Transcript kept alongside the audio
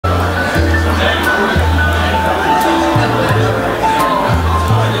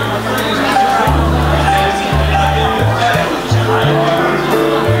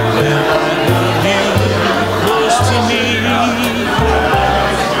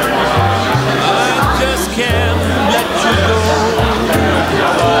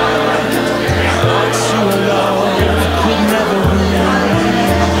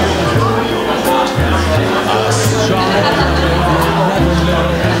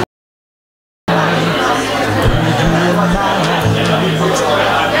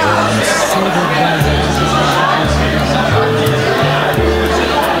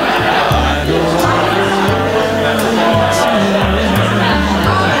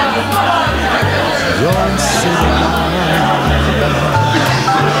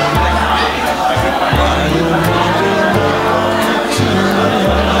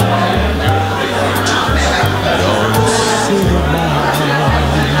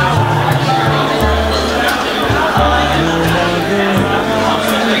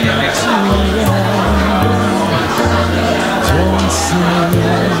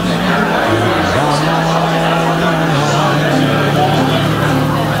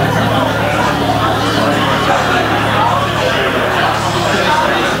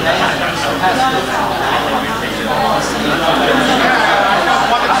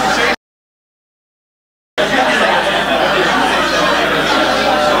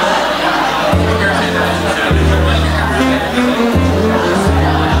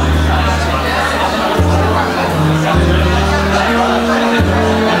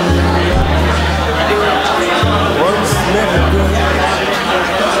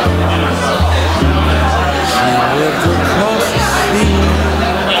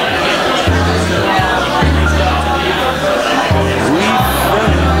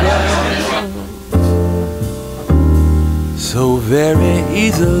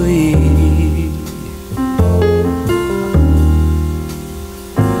believe.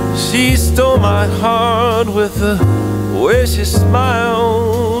 She stole my heart with the way she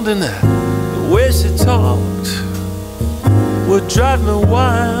smiled, and the way she talked would drive me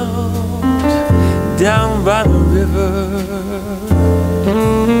wild. Down by the river,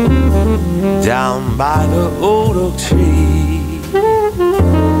 down by the old oak tree,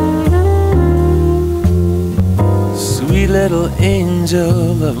 sweet little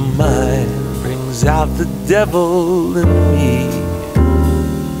angel of mine brings out the devil in me.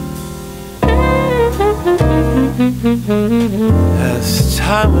 As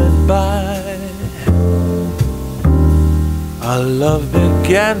time went by, our love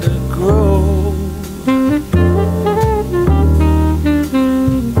began to grow.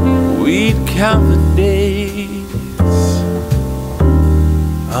 We'd count the days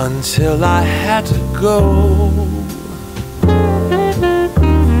until I had to go.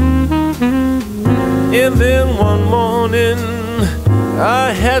 And then one morning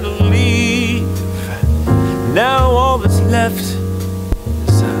I had to leave. Now all that's left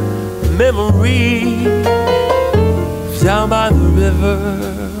is a memory down by the river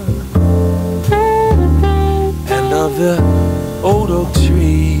and of the old oak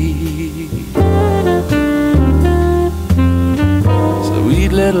tree.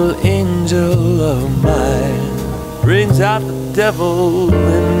 Sweet little angel of mine brings out the devil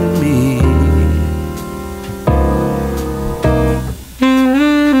in me.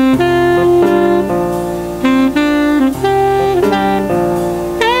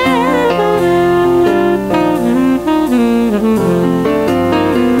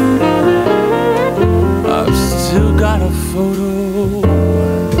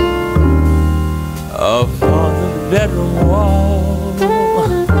 Bedroom wall.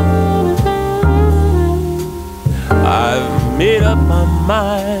 I've made up my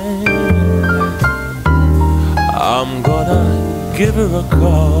mind, I'm gonna give her a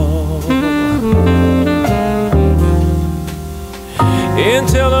call and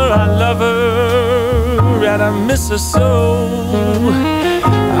tell her I love her and I miss her so.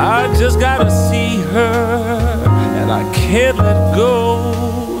 I just gotta see her and I can't let go.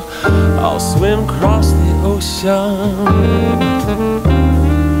 I'll swim across the ocean,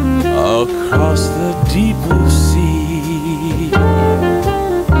 across the deep blue sea.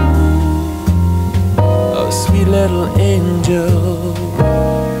 A sweet little angel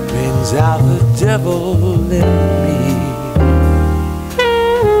brings out the devil in me.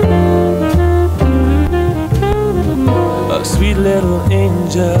 A sweet little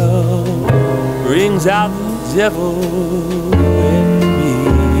angel brings out the devil in me.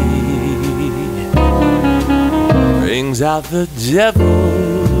 Brings out the devil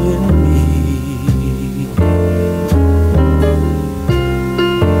in me.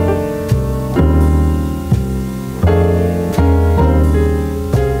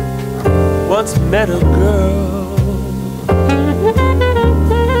 Once met a girl,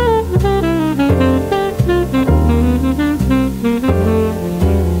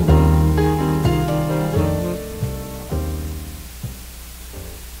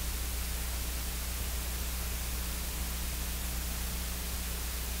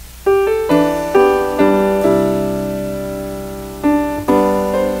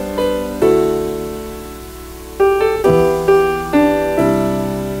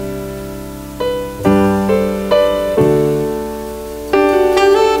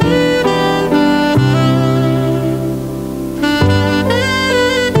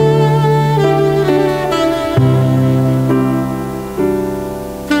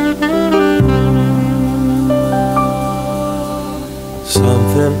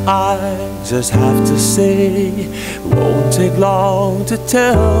 just have to say, won't take long to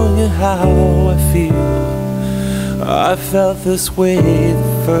tell you how I feel. I felt this way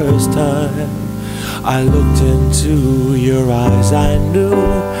the first time I looked into your eyes. I knew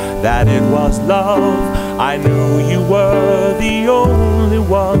that it was love. I knew you were the only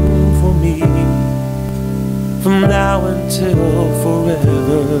one for me. From now until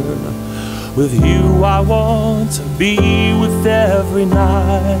forever, with you I want to be with every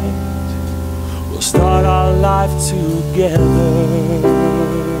night. We'll start our life together.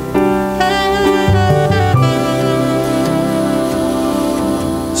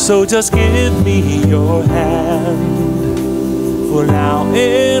 So just give me your hand for now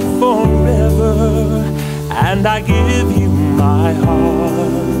and forever, and I give you my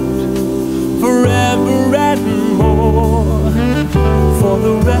heart forever and more, for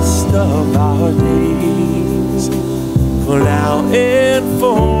the rest of our days, for now and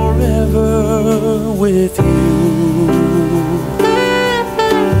forever with you.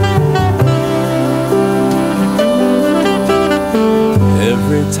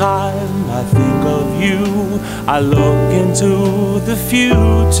 Every time I think of you, I look into the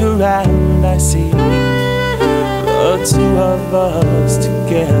future and I see the two of us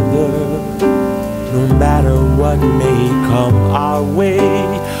together. No matter what may come our way,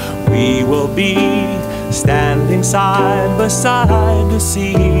 we will be standing side by side to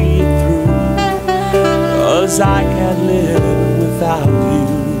see it through. 'Cause I can't live without you.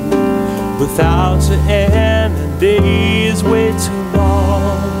 Without you, any day is way too long.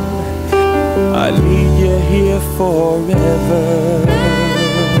 I need you here forever.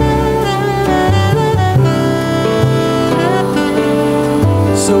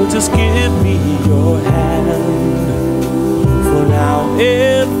 So just give me your hand for now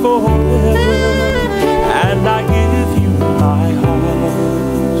and forever, and I give you my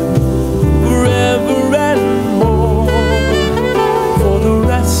heart forever and more, for the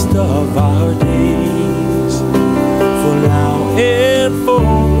rest of our days, for now and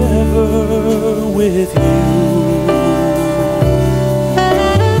forever with you.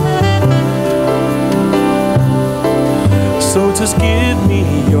 So just give me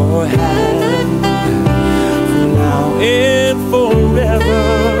your hand for now and forever,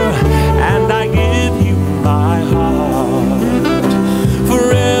 and I give you my heart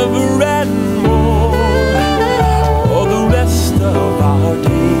forever and more, for the rest of our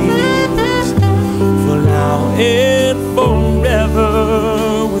days, for now and forever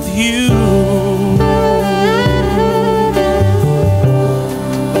with you.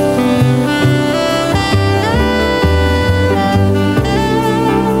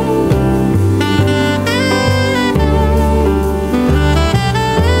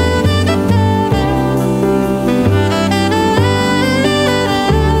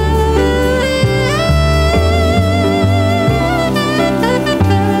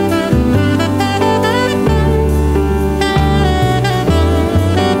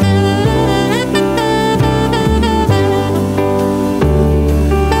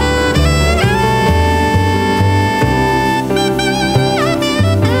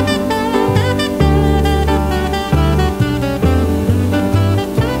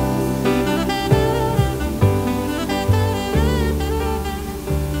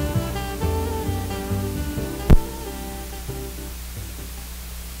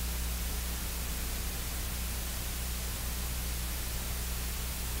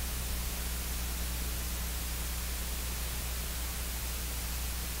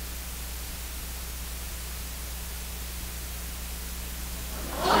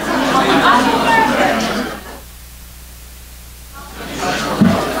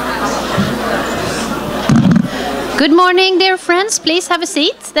 Good morning, dear friends. Please have a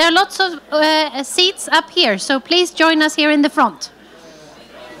seat. There are lots of seats up here, so please join us here in the front.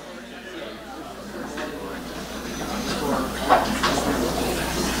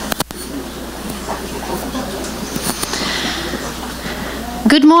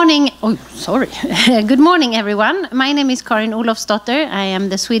 Good morning. Oh, sorry. Good morning, everyone. My name is Karin Olofsdotter. I am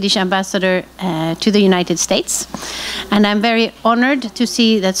the Swedish ambassador to the United States. And I'm very honored to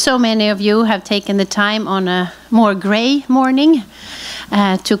see that so many of you have taken the time on a more gray morning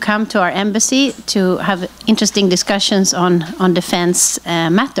to come to our embassy to have interesting discussions on defense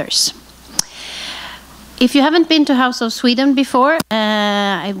matters. If you haven't been to House of Sweden before,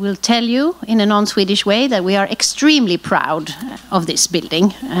 I will tell you in a non-Swedish way that we are extremely proud of this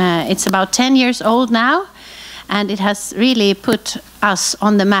building. It's about 10 years old now, and it has really put us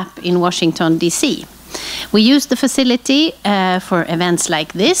on the map in Washington, D.C. We use the facility for events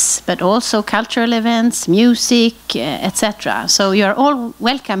like this, but also cultural events, music, etc. So you are all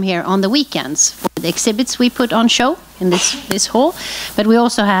welcome here on the weekends for the exhibits we put on show in this hall. But we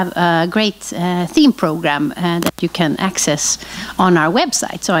also have a great theme program that you can access on our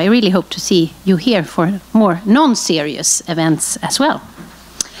website. So I really hope to see you here for more non-serious events as well.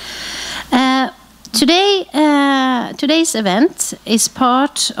 Today's event is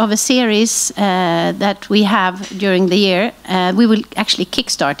part of a series that we have during the year. We will actually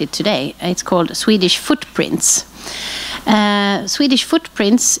kickstart it today. It's called Swedish Footprints. Swedish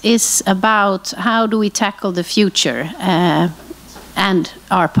Footprints is about how do we tackle the future and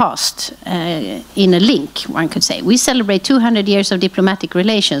our past in a link, one could say. We celebrate 200 years of diplomatic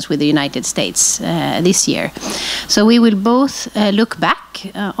relations with the United States this year. So we will both look back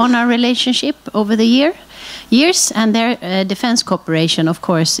on our relationship over the years, and their defense cooperation, of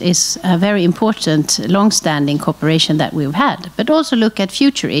course, is a very important, long-standing cooperation that we've had, but also look at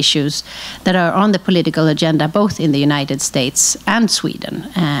future issues that are on the political agenda, both in the United States and Sweden.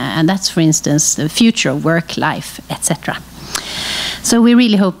 And that's, for instance, the future of work, life, etc. So we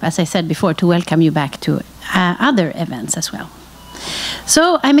really hope, as I said before, to welcome you back to other events as well.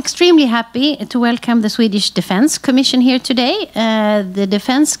 So I'm extremely happy to welcome the Swedish Defence Commission here today. The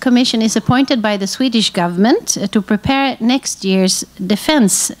Defence Commission is appointed by the Swedish government to prepare next year's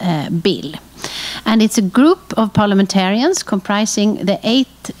defence bill. And it's a group of parliamentarians comprising the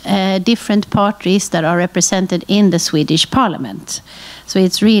 8 different parties that are represented in the Swedish parliament. So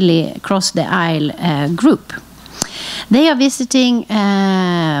it's really across the aisle group. They are visiting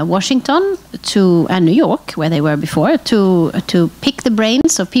Washington and New York, where they were before, to pick the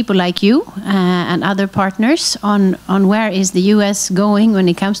brains of people like you and other partners on where is the US going when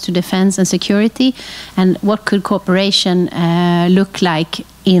it comes to defense and security, and what could cooperation look like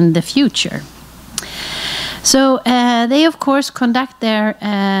in the future. So they, of course, conduct their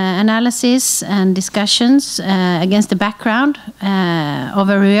analysis and discussions against the background of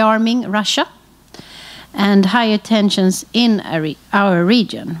a rearming Russia and higher tensions in our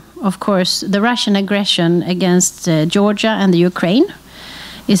region. Of course, the Russian aggression against Georgia and the Ukraine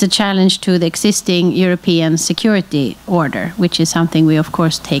is a challenge to the existing European security order, which is something we, of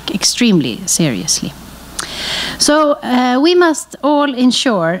course, take extremely seriously. So we must all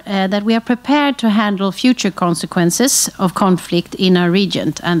ensure that we are prepared to handle future consequences of conflict in our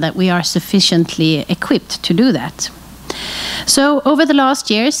region, and that we are sufficiently equipped to do that. So over the last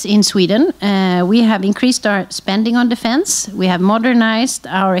years in Sweden, we have increased our spending on defense, we have modernized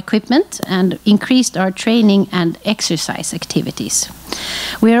our equipment and increased our training and exercise activities.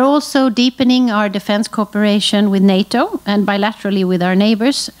 We are also deepening our defense cooperation with NATO and bilaterally with our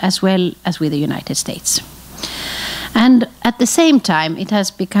neighbors, as well as with the United States. And at the same time, it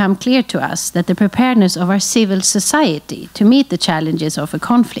has become clear to us that the preparedness of our civil society to meet the challenges of a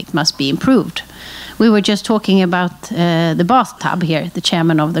conflict must be improved. We were just talking about the bathtub here, the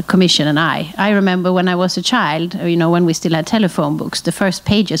chairman of the commission and I. I remember when I was a child, you know, when we still had telephone books, the first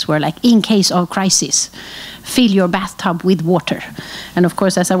pages were like, in case of crisis, fill your bathtub with water. And of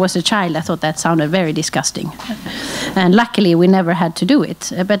course, as I was a child, I thought that sounded very disgusting. And luckily, we never had to do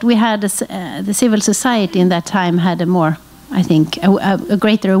it. But we had, the civil society in that time had a more, I think, a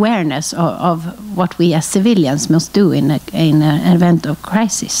greater awareness of what we as civilians must do in an event of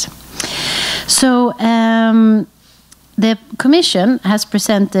crisis. So the Commission has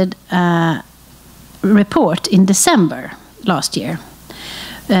presented a report in December last year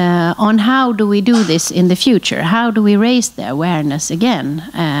on how do we do this in the future? How do we raise the awareness again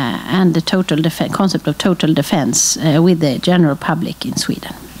and the concept of total defense with the general public in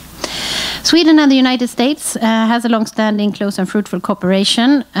Sweden? Sweden and the United States has a long-standing, close and fruitful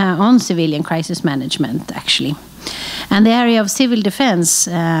cooperation on civilian crisis management, actually. And the area of civil defense,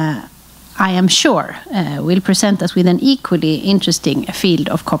 I am sure, will present us with an equally interesting field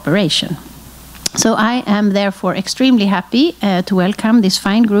of cooperation. So I am therefore extremely happy to welcome this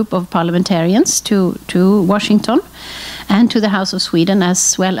fine group of parliamentarians to Washington and to the House of Sweden,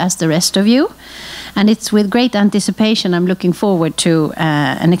 as well as the rest of you. And it's with great anticipation I'm looking forward to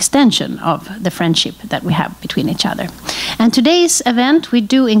an extension of the friendship that we have between each other. And today's event we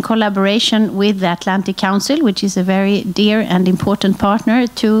do in collaboration with the Atlantic Council, which is a very dear and important partner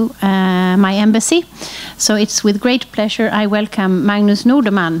to my embassy. So it's with great pleasure I welcome Magnus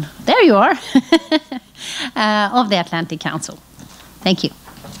Nordeman, there you are, of the Atlantic Council. Thank you.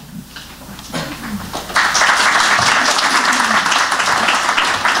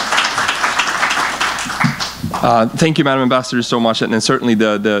 Thank you, Madam Ambassador, so much, and certainly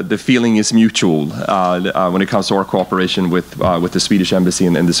the feeling is mutual when it comes to our cooperation with the Swedish Embassy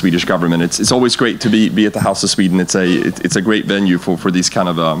and the Swedish government. It's always great to be at the House of Sweden. It's a great venue for these kind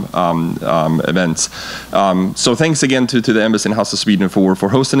of events. So thanks again to the Embassy and House of Sweden for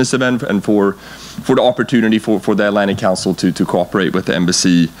hosting this event and for the opportunity for the Atlantic Council to cooperate with the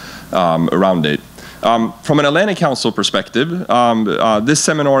Embassy around it. From an Atlantic Council perspective, this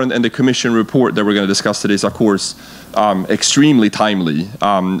seminar and the Commission report that we're going to discuss today is, of course, extremely timely,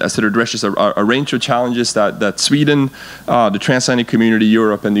 as it addresses a range of challenges that Sweden, the transatlantic community,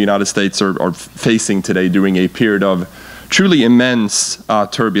 Europe, and the United States are facing today during a period of truly immense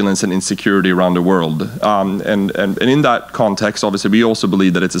turbulence and insecurity around the world. And in that context, obviously, we also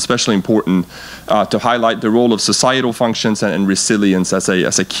believe that it's especially important to highlight the role of societal functions and resilience as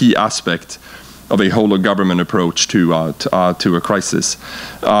a key aspect of a whole of government approach to a crisis.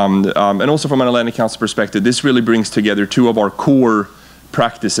 And also from an Atlantic Council perspective, this really brings together two of our core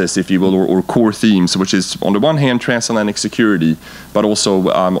practices, if you will, or core themes, which is on the one hand transatlantic security, but also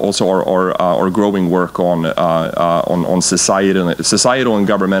our growing work on societal and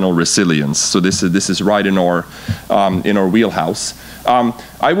governmental resilience. So this is right in our wheelhouse.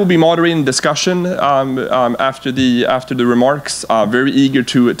 I will be moderating discussion after the remarks. Very eager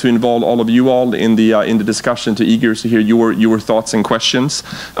to involve all of you all in the discussion. Eager to hear your thoughts and questions.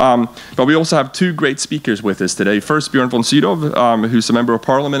 But we also have two great speakers with us today. First, Björn von Sydow, who's a member of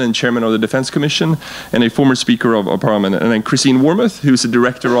Parliament and chairman of the Defence Commission, and a former speaker of Parliament. And then Christine Wormuth, who's the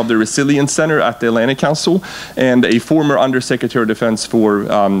director of the Resilience Center at the Atlantic Council, and a former Undersecretary of Defence for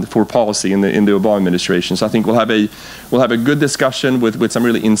Policy in the Obama administration. So I think we'll have a good discussion with some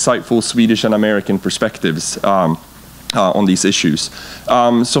really insightful Swedish and American perspectives on these issues.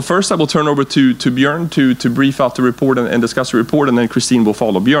 So first I will turn over to Björn to brief out the report and discuss the report, and then Christine will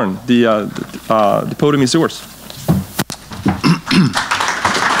follow. Björn, the podium is yours.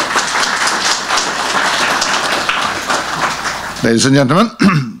 Ladies and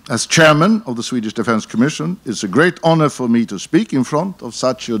gentlemen, as chairman of the Swedish Defence Commission, it's a great honor for me to speak in front of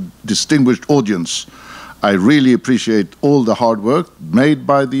such a distinguished audience. I really appreciate all the hard work made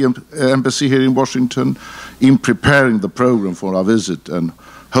by the embassy here in Washington in preparing the program for our visit and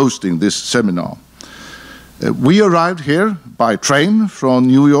hosting this seminar. We arrived here by train from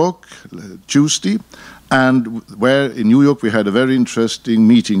New York Tuesday, and where in New York we had a very interesting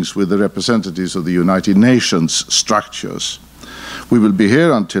meetings with the representatives of the United Nations structures. We will be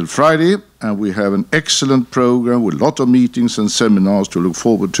here until Friday, and we have an excellent program with a lot of meetings and seminars to look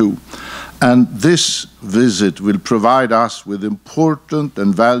forward to. And this visit will provide us with important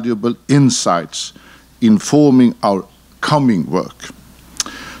and valuable insights informing our coming work.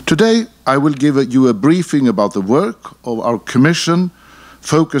 Today, I will give you a briefing about the work of our Commission,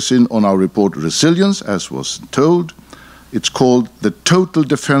 focusing on our report Resilience, as was told. It's called The Total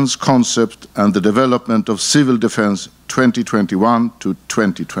Defence Concept and the Development of Civil Defence 2021 to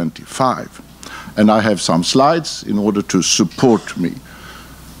 2025. And I have some slides in order to support me.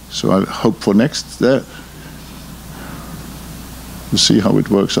 So I hope for next there. We'll see how it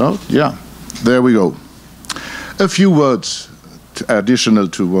works out. Yeah, there we go. A few words additional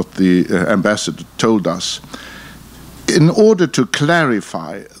to what the ambassador told us. In order to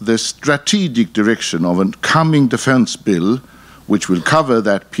clarify the strategic direction of a coming defense bill, which will cover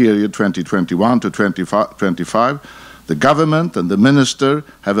that period 2021 to 2025, the government and the minister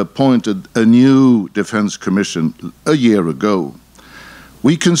have appointed a new defense commission a year ago.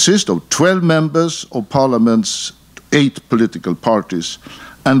 We consist of 12 members of Parliament's 8 political parties,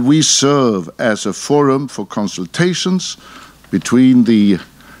 and we serve as a forum for consultations between the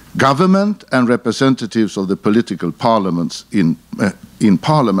government and representatives of the political parliaments in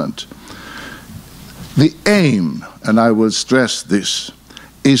Parliament. The aim, and I will stress this,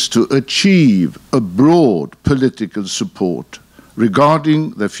 is to achieve a broad political support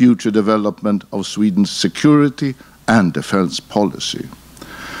regarding the future development of Sweden's security and defense policy.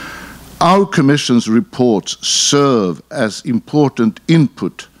 Our Commission's reports serve as important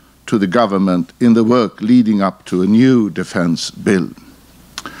input to the government in the work leading up to a new defense bill.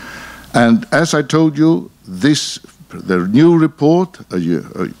 And as I told you, the new report,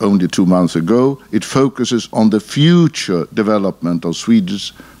 only 2 months ago, it focuses on the future development of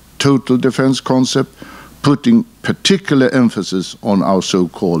Sweden's total defense concept, putting particular emphasis on our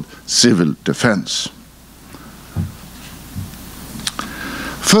so-called civil defense.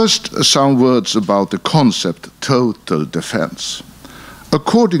 First, some words about the concept total defense.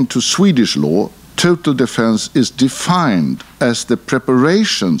 According to Swedish law, total defense is defined as the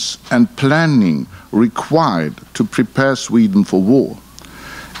preparations and planning required to prepare Sweden for war.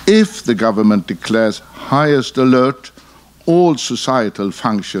 If the government declares highest alert, all societal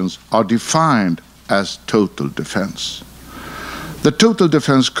functions are defined as total defense. The total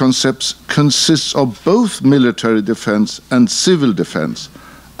defense concept consists of both military defense and civil defense,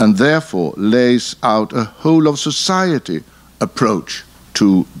 and therefore lays out a whole of society approach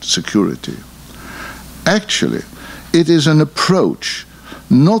to security. Actually, it is an approach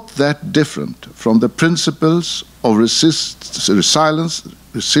not that different from the principles of resilience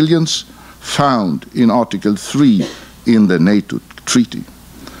found in Article 3 in the NATO Treaty.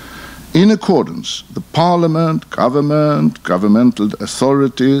 In accordance, the Parliament, government, governmental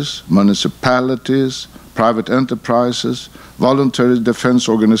authorities, municipalities, private enterprises, voluntary defense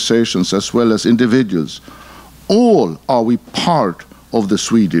organizations, as well as individuals, all are we part of the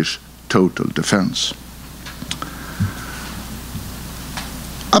Swedish total defense.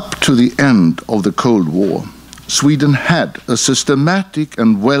 Up to the end of the Cold War, Sweden had a systematic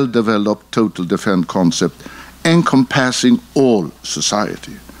and well-developed total defense concept encompassing all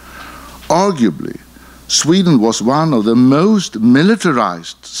society. Arguably, Sweden was one of the most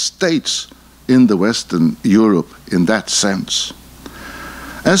militarized states in the Western Europe in that sense.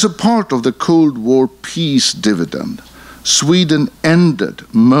 As a part of the Cold War peace dividend, Sweden ended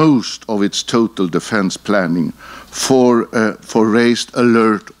most of its total defense planning for raised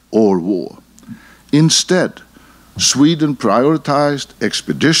alert or war. Instead, Sweden prioritized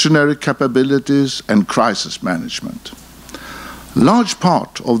expeditionary capabilities and crisis management. Large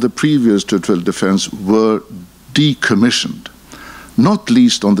part of the previous total defense were decommissioned, not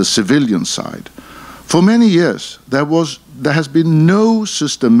least on the civilian side. For many years, there has been no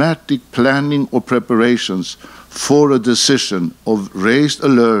systematic planning or preparations for a decision of raised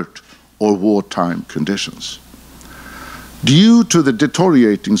alert or wartime conditions. Due to the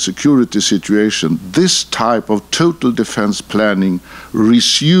deteriorating security situation, this type of total defense planning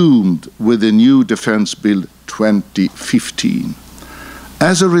resumed with the new Defense Bill 2015.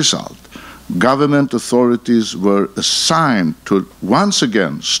 As a result, government authorities were assigned to once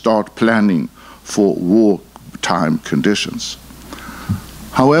again start planning for wartime conditions.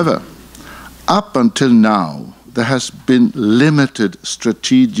 However, up until now, there has been limited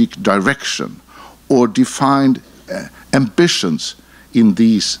strategic direction or defined ambitions in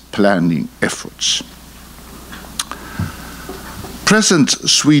these planning efforts. Present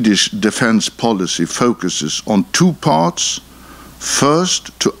Swedish defense policy focuses on two parts.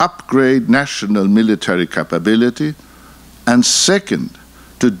 First, to upgrade national military capability, and second,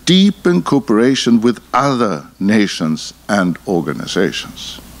 to deepen cooperation with other nations and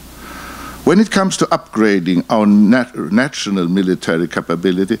organizations. When it comes to upgrading our national military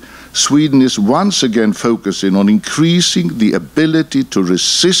capability, Sweden is once again focusing on increasing the ability to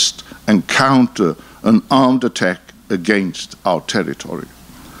resist and counter an armed attack against our territory.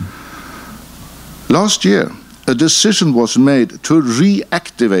 Last year, a decision was made to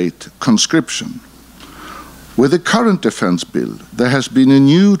reactivate conscription. With the current defense bill, there has been a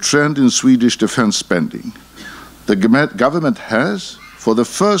new trend in Swedish defense spending. The government has, for the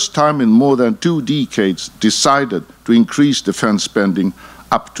first time in more than 2 decades, decided to increase defense spending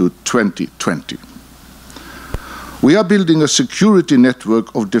up to 2020. We are building a security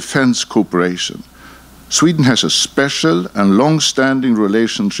network of defense cooperation. Sweden has a special and long-standing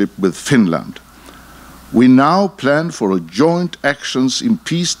relationship with Finland. We now plan for joint actions in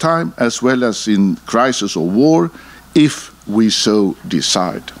peacetime as well as in crisis or war, if we so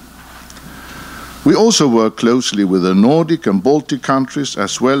decide. We also work closely with the Nordic and Baltic countries,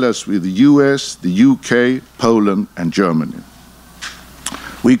 as well as with the US, the UK, Poland, and Germany.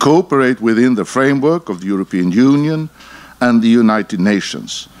 We cooperate within the framework of the European Union and the United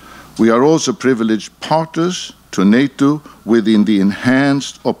Nations. We are also privileged partners to NATO within the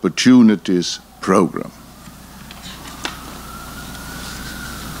Enhanced Opportunities Programme.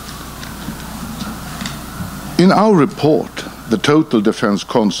 In our report, The Total Defense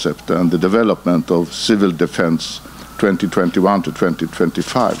Concept and the Development of Civil Defense 2021 to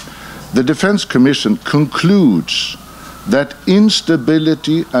 2025, the Defense Commission concludes that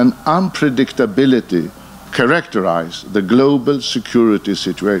instability and unpredictability characterize the global security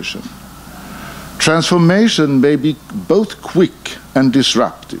situation. Transformation may be both quick and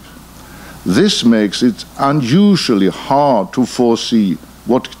disruptive. This makes it unusually hard to foresee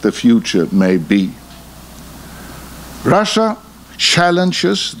what the future may be. Russia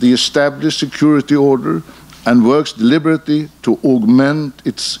challenges the established security order and works deliberately to augment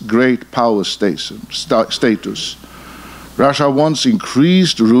its great power status. Russia wants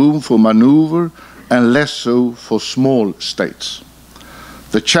increased room for maneuver and less so for small states.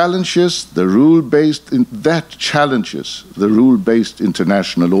 That challenges the rule-based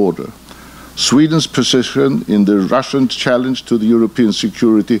international order. Sweden's position in the Russian challenge to the European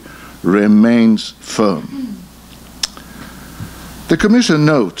security remains firm. The Commission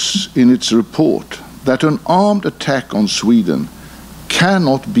notes in its report that an armed attack on Sweden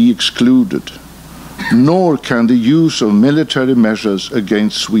cannot be excluded, nor can the use of military measures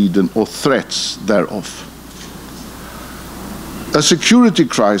against Sweden or threats thereof. A security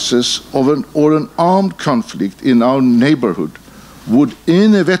crisis or an armed conflict in our neighborhood would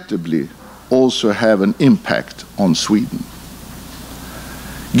inevitably also have an impact on Sweden.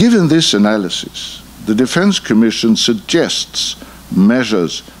 Given this analysis, the Defense Commission suggests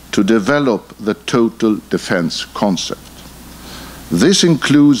measures to develop the total defense concept. This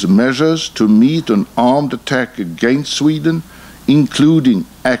includes measures to meet an armed attack against Sweden, including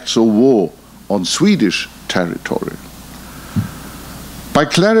acts of war on Swedish territory. By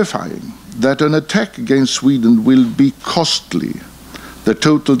clarifying that an attack against Sweden will be costly, the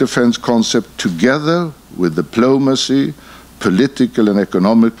total defense concept, together with diplomacy, political and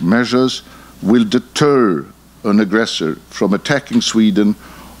economic measures, will deter an aggressor from attacking Sweden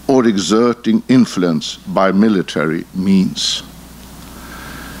or exerting influence by military means.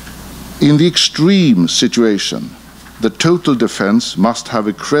 In the extreme situation, the total defense must have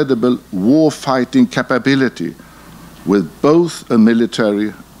a credible war-fighting capability with both a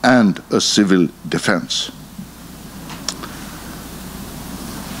military and a civil defense.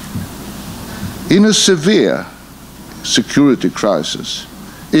 In a severe security crisis,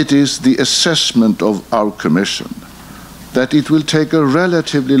 it is the assessment of our Commission that it will take a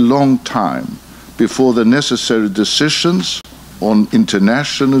relatively long time before the necessary decisions on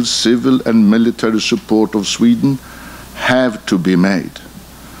international civil and military support of Sweden have to be made.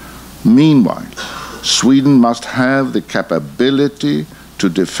 Meanwhile, Sweden must have the capability to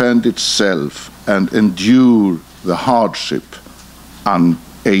defend itself and endure the hardship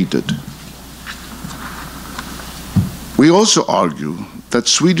unaided. We also argue that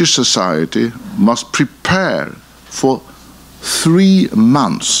Swedish society must prepare for 3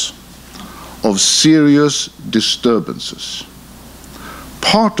 months of serious disturbances.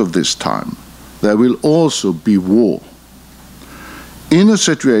 Part of this time, there will also be war. In a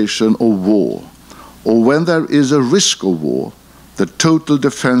situation of war, or when there is a risk of war, the total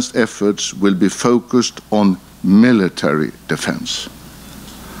defense efforts will be focused on military defense.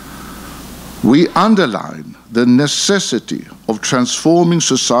 We underline the necessity of transforming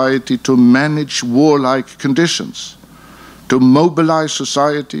society to manage warlike conditions, to mobilize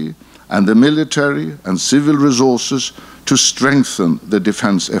society and the military and civil resources to strengthen the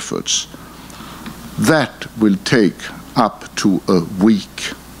defense efforts. That will take up to a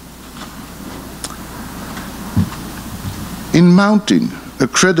week. In mounting a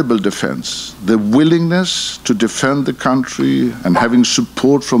credible defense, the willingness to defend the country and having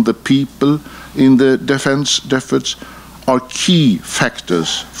support from the people in the defense efforts are key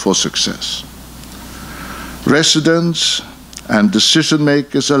factors for success. Residents and decision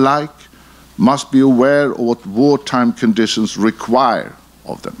makers alike must be aware of what wartime conditions require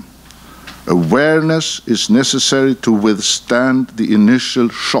of them. Awareness is necessary to withstand the initial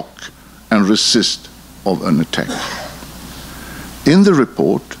shock and resist of an attack. In the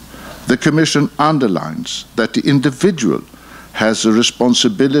report, the Commission underlines that the individual has a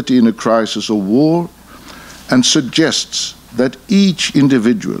responsibility in a crisis of war and suggests that each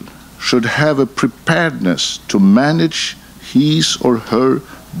individual should have a preparedness to manage his or her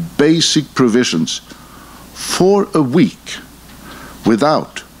basic provisions for a week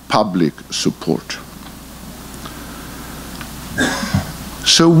without public support.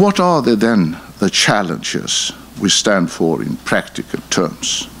 So what are then the challenges we stand for in practical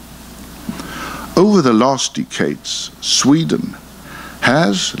terms? Over the last decades, Sweden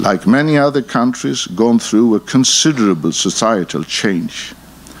has, like many other countries, gone through a considerable societal change.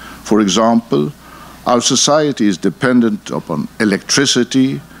 For example, our society is dependent upon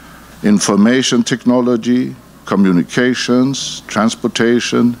electricity, information technology, communications,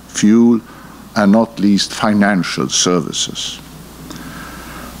 transportation, fuel, and not least financial services.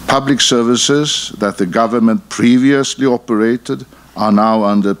 Public services that the government previously operated are now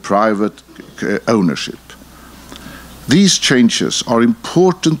under private ownership. These changes are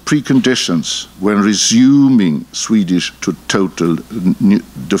important preconditions when resuming Swedish to total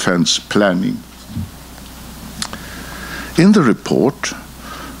defense planning. In the report,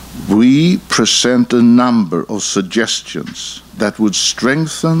 we present a number of suggestions that would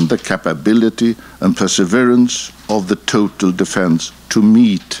strengthen the capability and perseverance of the total defense to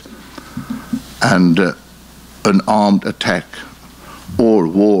meet an armed attack or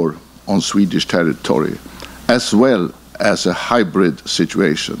war on Swedish territory, as well as a hybrid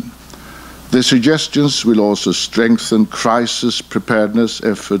situation. The suggestions will also strengthen crisis preparedness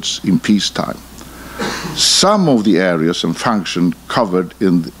efforts in peacetime. Some of the areas and functions covered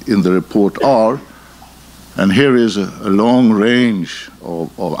in the report are, and here is a long range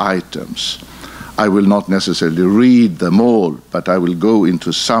of items. I will not necessarily read them all, but I will go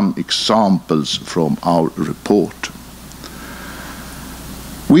into some examples from our report.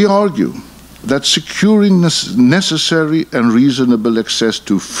 We argue that securing necessary and reasonable access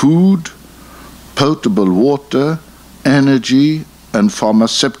to food, potable water, energy, and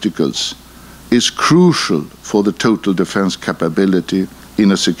pharmaceuticals is crucial for the total defense capability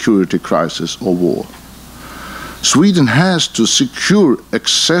in a security crisis or war. Sweden has to secure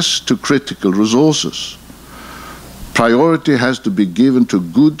access to critical resources. Priority has to be given to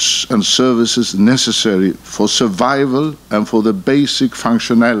goods and services necessary for survival and for the basic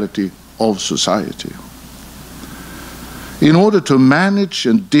functionality of society. In order to manage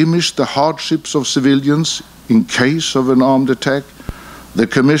and diminish the hardships of civilians in case of an armed attack, the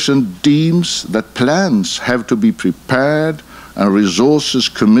Commission deems that plans have to be prepared and resources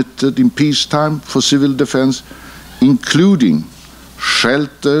committed in peacetime for civil defense, including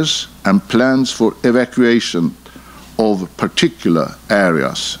shelters and plans for evacuation of particular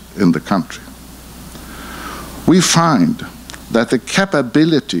areas in the country. We find that the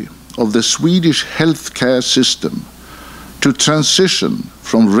capability of the Swedish healthcare system to transition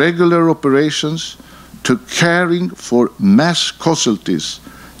from regular operations to caring for mass casualties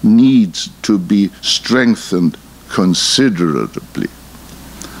needs to be strengthened considerably.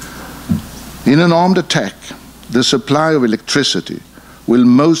 In an armed attack, the supply of electricity will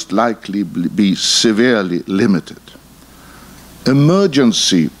most likely be severely limited.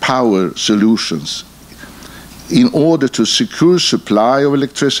 Emergency power solutions in order to secure supply of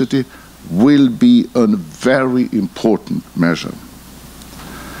electricity will be a very important measure.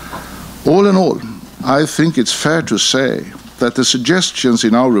 All in all, I think it's fair to say that the suggestions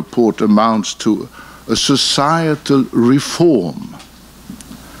in our report amounts to a societal reform.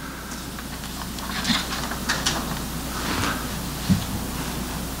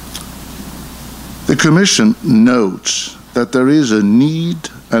 The Commission notes that there is a need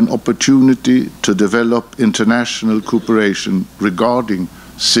and opportunity to develop international cooperation regarding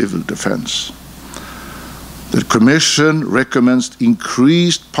civil defense. The Commission recommends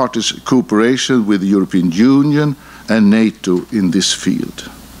increased cooperation with the European Union and NATO in this field.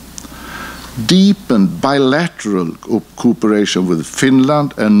 Deepened bilateral cooperation with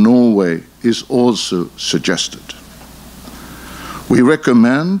Finland and Norway is also suggested. We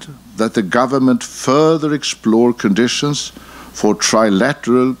recommend that the government further explore conditions for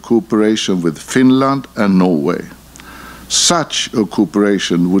trilateral cooperation with Finland and Norway. Such a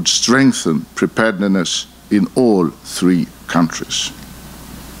cooperation would strengthen preparedness in all three countries.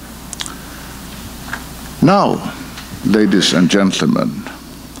 Now, ladies and gentlemen,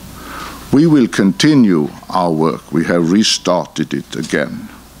 we will continue our work. We have restarted it again.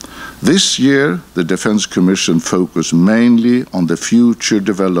 This year, the Defence Commission focused mainly on the future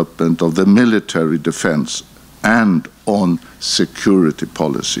development of the military defence and on security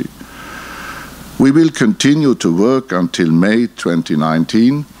policy. We will continue to work until May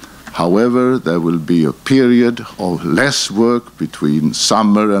 2019. However, there will be a period of less work between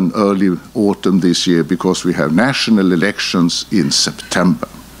summer and early autumn this year because we have national elections in September.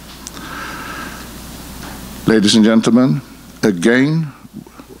 Ladies and gentlemen, again,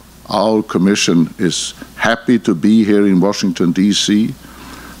 our Commission is happy to be here in Washington, D.C.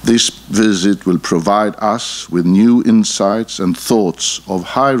 This visit will provide us with new insights and thoughts of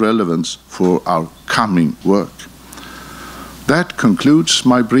high relevance for our coming work. That concludes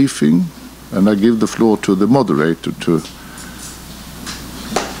my briefing, and I give the floor to the moderator to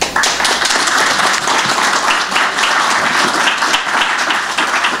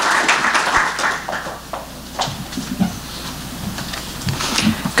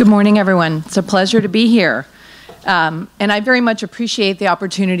Good morning, everyone. It's a pleasure to be here. And I very much appreciate the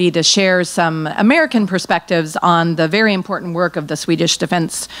opportunity to share some American perspectives on the very important work of the Swedish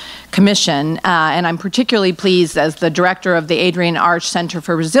Defence Commission. And I'm particularly pleased, as the director of the Adrienne Arsht Center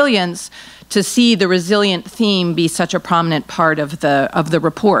for Resilience, to see the resilient theme be such a prominent part of the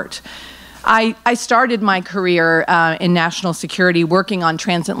report. I started my career in national security working on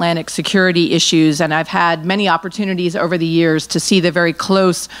transatlantic security issues, and I've had many opportunities over the years to see the very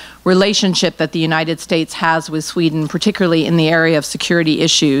close relationship that the United States has with Sweden, particularly in the area of security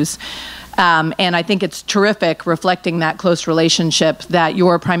issues. And I think it's terrific, reflecting that close relationship, that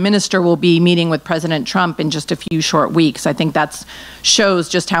your Prime Minister will be meeting with President Trump in just a few short weeks. I think that shows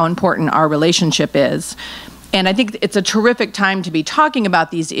just how important our relationship is. And I think it's a terrific time to be talking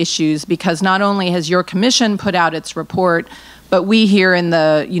about these issues, because not only has your commission put out its report, but we here in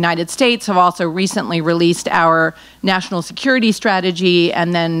the United States have also recently released our national security strategy,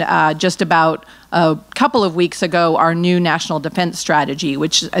 and then just about a couple of weeks ago, our new national defense strategy,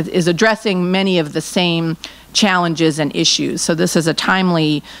 which is addressing many of the same challenges and issues. So this is a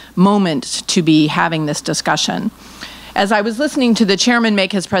timely moment to be having this discussion. As I was listening to the chairman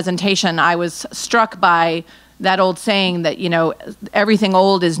make his presentation, I was struck by that old saying that, you know, everything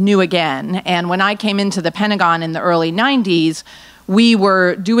old is new again. And when I came into the Pentagon in the early 90s, we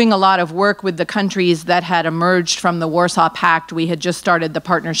were doing a lot of work with the countries that had emerged from the Warsaw Pact. We had just started the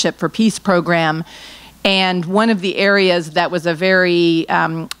Partnership for Peace program. And one of the areas that was a very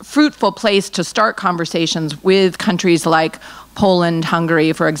fruitful place to start conversations with countries like Poland,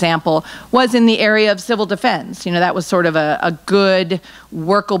 Hungary, for example, was in the area of civil defense. You know, that was sort of a good,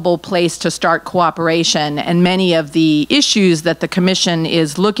 workable place to start cooperation. And many of the issues that the Commission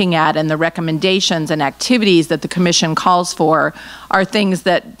is looking at and the recommendations and activities that the Commission calls for are things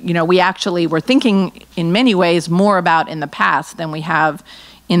that, you know, we actually were thinking in many ways more about in the past than we have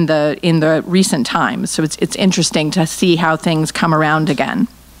in the recent times. So it's interesting to see how things come around again.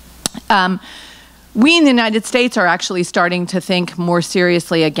 We in the United States are actually starting to think more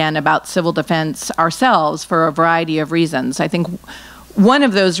seriously again about civil defense ourselves for a variety of reasons. I think one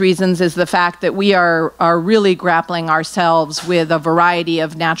of those reasons is the fact that we are really grappling ourselves with a variety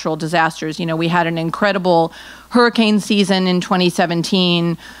of natural disasters. You know, we had an incredible hurricane season in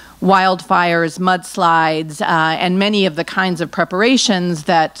 2017, wildfires, mudslides, and many of the kinds of preparations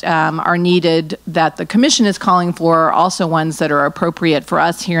that are needed that the Commission is calling for are also ones that are appropriate for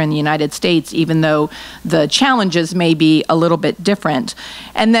us here in the United States, even though the challenges may be a little bit different.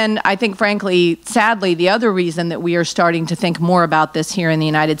 And then I think, frankly, sadly, the other reason that we are starting to think more about this here in the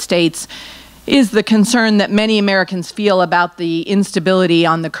United States is the concern that many Americans feel about the instability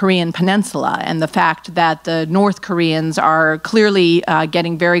on the Korean Peninsula and the fact that the North Koreans are clearly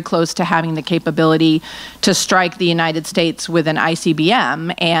getting very close to having the capability to strike the United States with an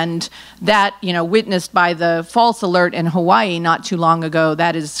ICBM. And that, you know, witnessed by the false alert in Hawaii not too long ago,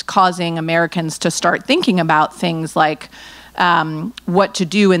 that is causing Americans to start thinking about things like what to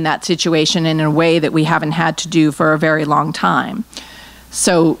do in that situation in a way that we haven't had to do for a very long time.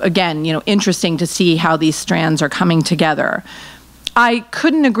 So again, you know, interesting to see how these strands are coming together. I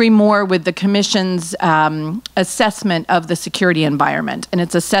couldn't agree more with the Commission's assessment of the security environment and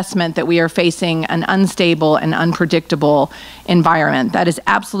its assessment that we are facing an unstable and unpredictable environment. That is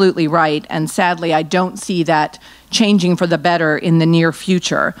absolutely right, and sadly, I don't see that changing for the better in the near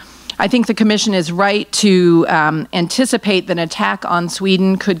future. I think the Commission is right to anticipate that an attack on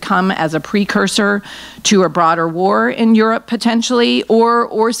Sweden could come as a precursor to a broader war in Europe potentially,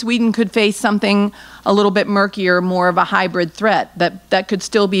 or Sweden could face something a little bit murkier, more of a hybrid threat that could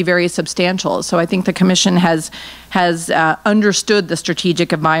still be very substantial. So I think the Commission has understood the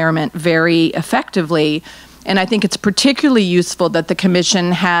strategic environment very effectively. And I think it's particularly useful that the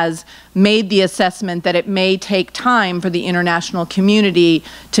Commission has made the assessment that it may take time for the international community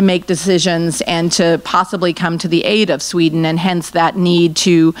to make decisions and to possibly come to the aid of Sweden, and hence that need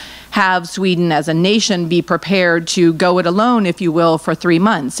to have Sweden as a nation be prepared to go it alone, if you will, for 3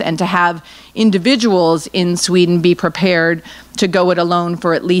 months, and to have individuals in Sweden be prepared to go it alone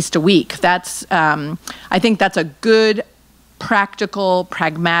for at least a week. That's, I think that's a good, practical,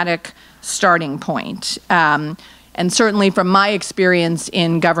 pragmatic starting point. And certainly from my experience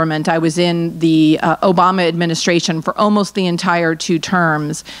in government, I was in the Obama administration for almost the entire 2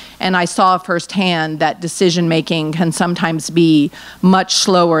 terms, and I saw firsthand that decision-making can sometimes be much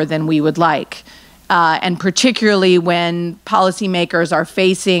slower than we would like. And particularly when policymakers are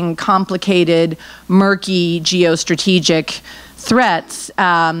facing complicated, murky geostrategic threats,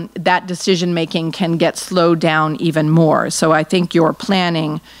 that decision-making can get slowed down even more. So I think your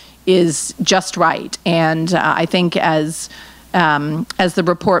planning is just right, and I think as the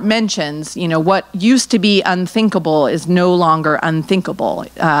report mentions, you know, what used to be unthinkable is no longer unthinkable.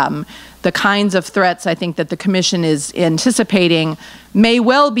 The kinds of threats I think that the Commission is anticipating may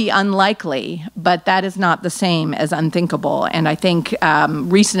well be unlikely, but that is not the same as unthinkable. And I think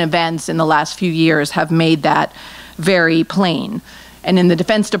recent events in the last few years have made that very plain. And in the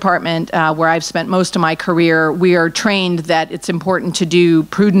Defense Department, where I've spent most of my career, we are trained that it's important to do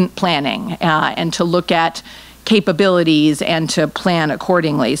prudent planning and to look at capabilities and to plan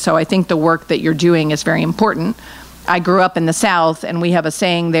accordingly. So I think the work that you're doing is very important. I grew up in the South, and we have a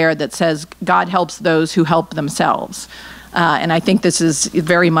saying there that says, God helps those who help themselves. And I think this is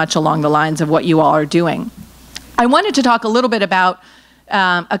very much along the lines of what you all are doing. I wanted to talk a little bit about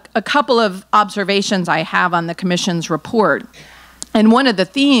a couple of observations I have on the Commission's report. And one of the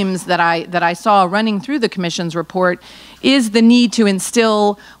themes that I saw running through the Commission's report is the need to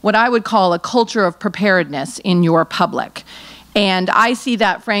instill what I would call a culture of preparedness in your public. And I see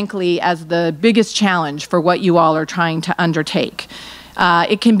that, frankly, as the biggest challenge for what you all are trying to undertake.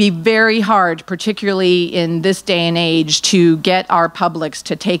 It can be very hard, particularly in this day and age, to get our publics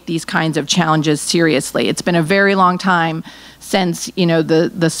to take these kinds of challenges seriously. It's been a very long time since, you know,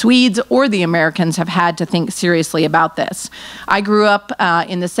 the Swedes or the Americans have had to think seriously about this. I grew up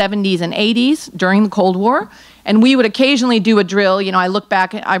in the 70s and 80s during the Cold War, and we would occasionally do a drill. You know, I look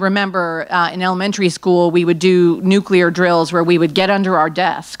back, I remember in elementary school, we would do nuclear drills where we would get under our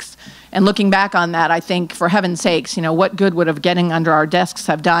desks. And looking back on that, I think, for heaven's sakes, you know, what good would have getting under our desks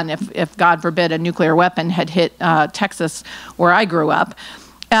have done if God forbid, a nuclear weapon had hit Texas, where I grew up.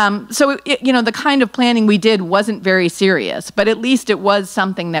 So, you know, the kind of planning we did wasn't very serious, but at least it was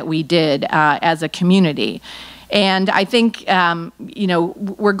something that we did as a community. And I think, you know,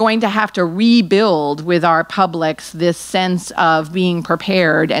 we're going to have to rebuild with our publics this sense of being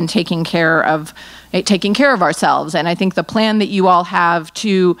prepared and taking care of ourselves. And I think the plan that you all have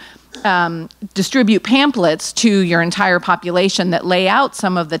to distribute pamphlets to your entire population that lay out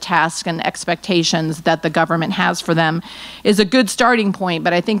some of the tasks and expectations that the government has for them is a good starting point,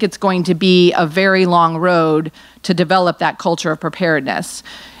 but I think it's going to be a very long road to develop that culture of preparedness.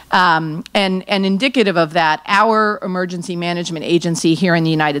 And indicative of that, our emergency management agency here in the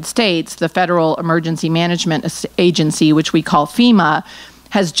United States, the Federal Emergency Management Agency, which we call FEMA,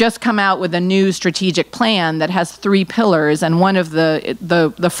 has just come out with a new strategic plan that has 3 pillars, and one of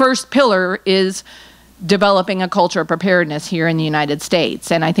the first pillar is developing a culture of preparedness here in the United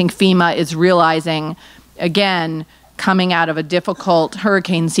States. And I think FEMA is realizing, again, coming out of a difficult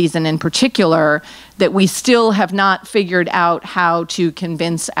hurricane season in particular, that we still have not figured out how to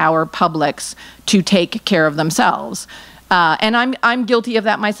convince our publics to take care of themselves. And I'm guilty of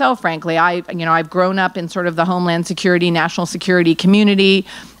that myself, frankly. I've grown up in sort of the Homeland Security, national security community.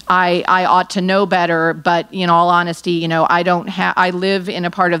 I ought to know better, but in all honesty, I live in a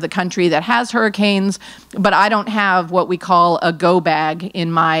part of the country that has hurricanes, but I don't have what we call a go bag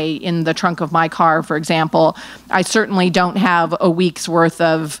in the trunk of my car, for example. I certainly don't have a week's worth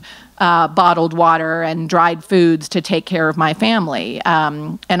of bottled water and dried foods to take care of my family.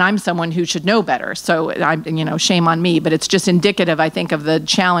 And I'm someone who should know better. So shame on me, but it's just indicative, I think, of the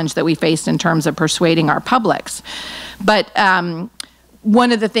challenge that we faced in terms of persuading our publics. But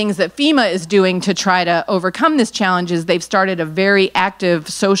one of the things that FEMA is doing to try to overcome this challenge is they've started a very active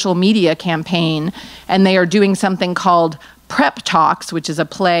social media campaign, and they are doing something called Prep Talks, which is a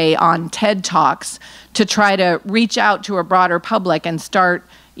play on TED Talks, to try to reach out to a broader public and start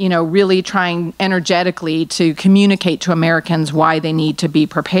really trying energetically to communicate to Americans why they need to be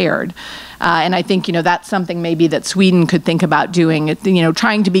prepared. And I think, that's something maybe that Sweden could think about doing,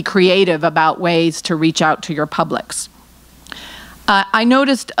 trying to be creative about ways to reach out to your publics. I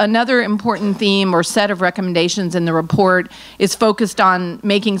noticed another important theme or set of recommendations in the report is focused on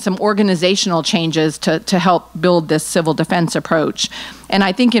making some organizational changes to help build this civil defense approach. And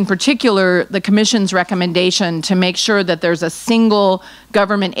I think in particular, the Commission's recommendation to make sure that there's a single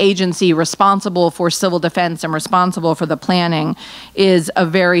government agency responsible for civil defense and responsible for the planning is a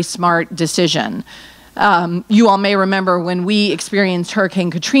very smart decision. You all may remember when we experienced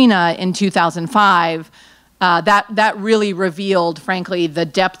Hurricane Katrina in 2005, that really revealed, frankly, the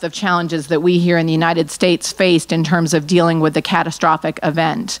depth of challenges that we here in the United States faced in terms of dealing with the catastrophic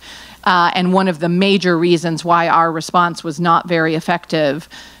event. And one of the major reasons why our response was not very effective,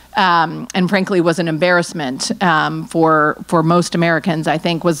 and frankly was an embarrassment for most Americans, I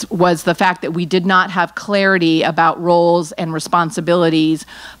think, was the fact that we did not have clarity about roles and responsibilities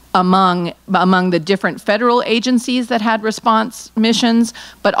among the different federal agencies that had response missions,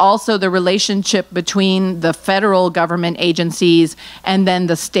 but also the relationship between the federal government agencies and then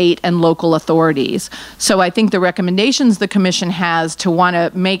the state and local authorities. So I think the recommendations the Commission has to want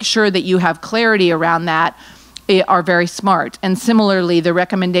to make sure that you have clarity around that are very smart. And similarly, the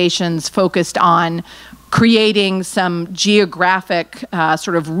recommendations focused on creating some geographic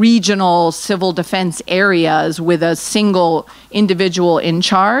sort of regional civil defense areas with a single individual in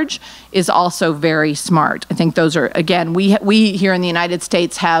charge is also very smart. I think those are, again, we here in the United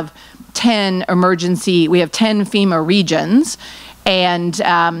States have 10 FEMA regions,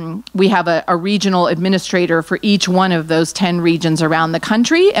 and we have a regional administrator for each one of those 10 regions around the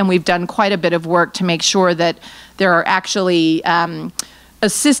country, and we've done quite a bit of work to make sure that there are actually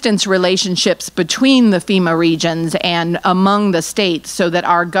assistance relationships between the FEMA regions and among the states so that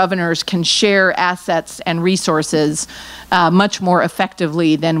our governors can share assets and resources much more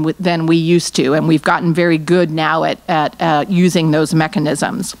effectively than we used to. And we've gotten very good now at using those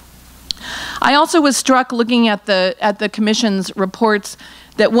mechanisms. I also was struck looking at the Commission's reports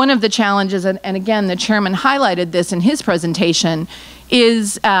that one of the challenges, and again, the chairman highlighted this in his presentation,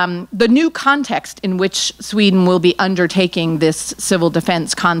 is the new context in which Sweden will be undertaking this civil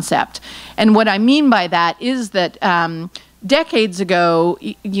defense concept. And what I mean by that is that decades ago,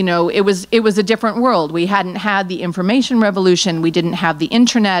 it was a different world. We hadn't had the information revolution. We didn't have the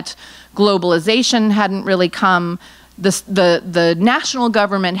internet. Globalization hadn't really come. The national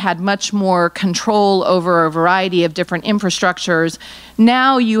government had much more control over a variety of different infrastructures.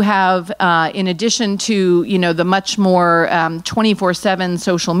 Now you have, in addition to the much more 24/7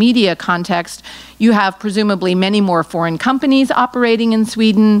 social media context, you have presumably many more foreign companies operating in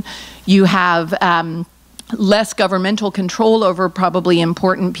Sweden. You have less governmental control over probably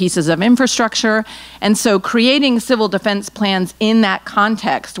important pieces of infrastructure. And so creating civil defense plans in that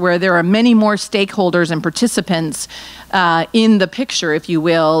context where there are many more stakeholders and participants in the picture, if you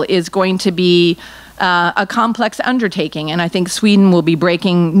will, is going to be a complex undertaking. And I think Sweden will be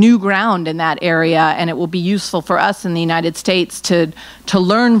breaking new ground in that area, and it will be useful for us in the United States to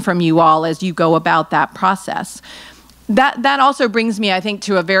learn from you all as you go about that process. That also brings me, I think,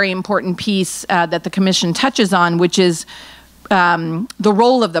 to a very important piece that the Commission touches on, which is the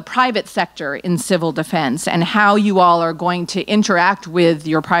role of the private sector in civil defense and how you all are going to interact with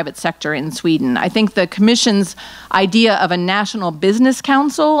your private sector in Sweden. I think the Commission's idea of a national business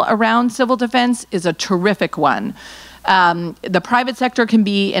council around civil defense is a terrific one. The private sector can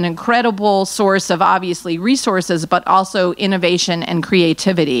be an incredible source of, obviously, resources, but also innovation and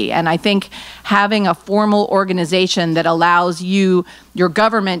creativity. And I think having a formal organization that allows your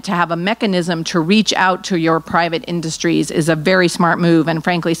government to have a mechanism to reach out to your private industries is a very smart move, and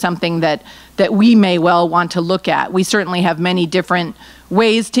frankly, something that we may well want to look at. We certainly have many different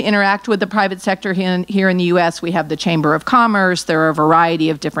ways to interact with the private sector here in the U.S. We have the Chamber of Commerce. There are a variety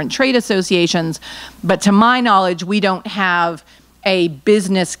of different trade associations. But to my knowledge, we don't have a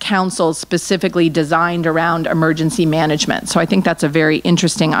business council specifically designed around emergency management. So I think that's a very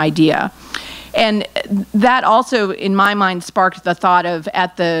interesting idea. And that also, in my mind, sparked the thought of,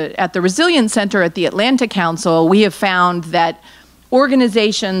 at the Resilience Center at the Atlantic Council, we have found that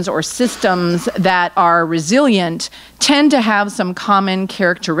organizations or systems that are resilient tend to have some common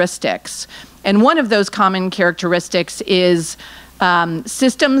characteristics. And one of those common characteristics is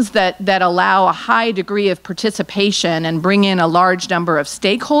systems that allow a high degree of participation and bring in a large number of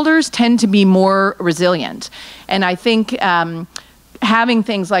stakeholders tend to be more resilient. And I think having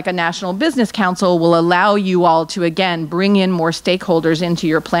things like a National Business Council will allow you all to, again, bring in more stakeholders into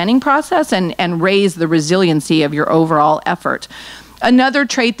your planning process and raise the resiliency of your overall effort. Another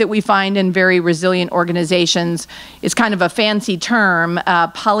trait that we find in very resilient organizations is kind of a fancy term,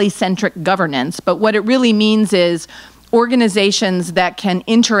 polycentric governance. But what it really means is organizations that can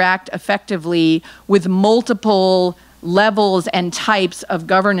interact effectively with multiple levels and types of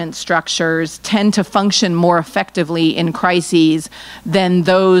governance structures tend to function more effectively in crises than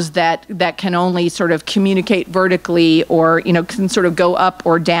those that can only sort of communicate vertically, or can sort of go up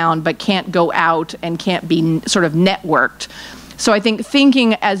or down but can't go out and can't be sort of networked. So I think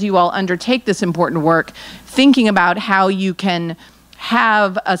thinking, as you all undertake this important work, thinking about how you can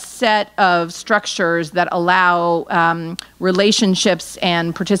have a set of structures that allow relationships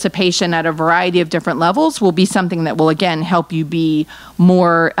and participation at a variety of different levels will be something that will, again, help you be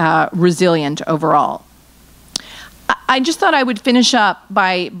more resilient overall. I just thought I would finish up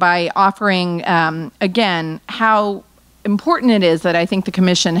by offering, again, how important it is that I think the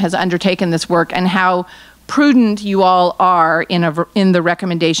Commission has undertaken this work and how prudent you all are in the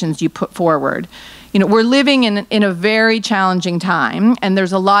recommendations you put forward. We're living in a very challenging time, and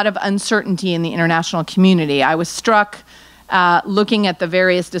there's a lot of uncertainty in the international community. I was struck looking at the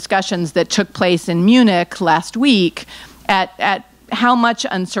various discussions that took place in Munich last week at how much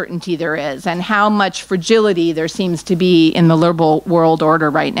uncertainty there is and how much fragility there seems to be in the liberal world order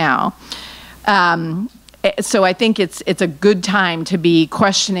right now. So I think it's a good time to be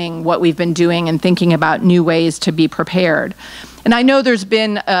questioning what we've been doing and thinking about new ways to be prepared. And I know there's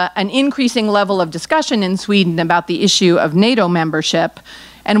been an increasing level of discussion in Sweden about the issue of NATO membership.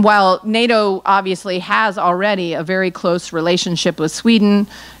 And while NATO obviously has already a very close relationship with Sweden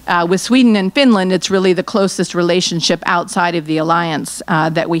and Finland, it's really the closest relationship outside of the alliance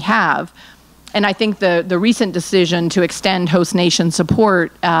that we have. And I think the recent decision to extend host nation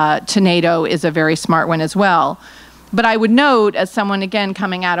support to NATO is a very smart one as well. But I would note, as someone, again,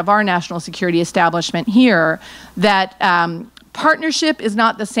 coming out of our national security establishment here, that partnership is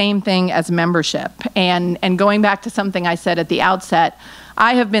not the same thing as membership. And going back to something I said at the outset,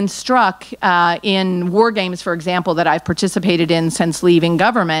 I have been struck in war games, for example, that I've participated in since leaving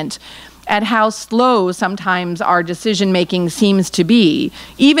government, at how slow sometimes our decision-making seems to be,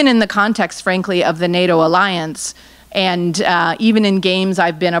 even in the context, frankly, of the NATO alliance. And even in games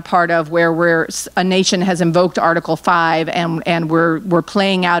I've been a part of where a nation has invoked Article 5 and we're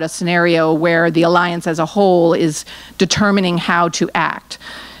playing out a scenario where the alliance as a whole is determining how to act.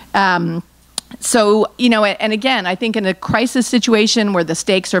 So, and again, I think in a crisis situation where the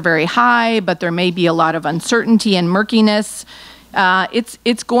stakes are very high, but there may be a lot of uncertainty and murkiness,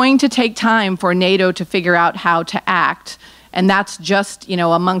 it's going to take time for NATO to figure out how to act. And that's just,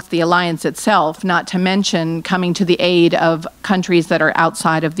 amongst the alliance itself, not to mention coming to the aid of countries that are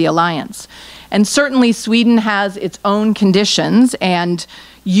outside of the alliance. And certainly Sweden has its own conditions, and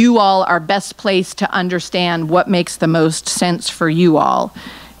you all are best placed to understand what makes the most sense for you all,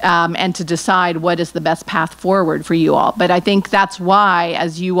 and to decide what is the best path forward for you all. But I think that's why,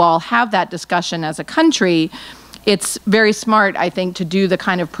 as you all have that discussion as a country, it's very smart, I think, to do the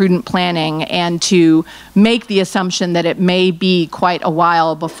kind of prudent planning and to make the assumption that it may be quite a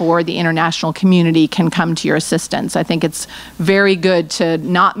while before the international community can come to your assistance. I think it's very good to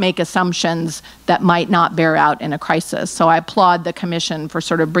not make assumptions that might not bear out in a crisis. So I applaud the Commission for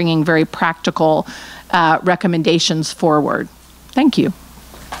sort of bringing very practical recommendations forward. Thank you.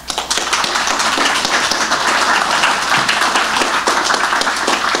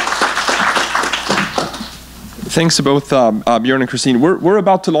 Thanks to both Björn and Christine. We're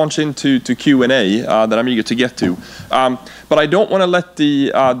about to launch into Q&A that I'm eager to get to. But I don't want to let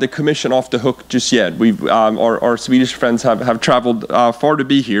the Commission off the hook just yet. Our Swedish friends have traveled far to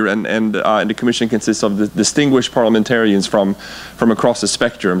be here, and the Commission consists of the distinguished parliamentarians from across the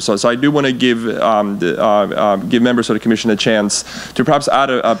spectrum. So I do want to give members of the Commission a chance to perhaps add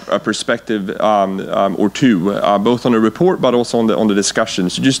a perspective or two, both on the report but also on the discussion.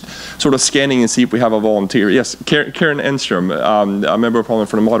 So just sort of scanning and see if we have a volunteer. Yes, Karin Enström, a member of Parliament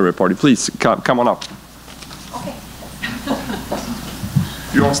from the Moderate Party. Please come on up.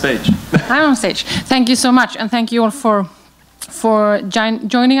 You're on stage. I'm on stage. Thank you so much, and thank you all for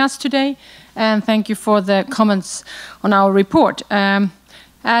joining us today, and thank you for the comments on our report.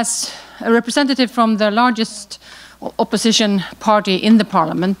 As a representative from the largest opposition party in the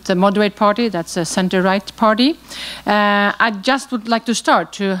parliament, the Moderate Party, that's a center-right party, I just would like to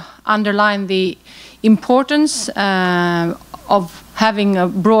start to underline the importance of having a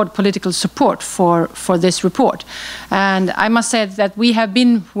broad political support for this report. And I must say that we have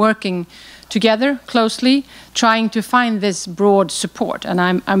been working together closely, trying to find this broad support, and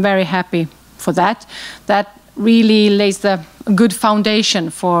I'm very happy for that. That really lays the good foundation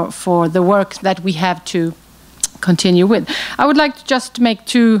for the work that we have to continue with. I would like to just make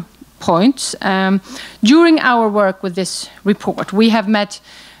 2 points. During our work with this report, we have met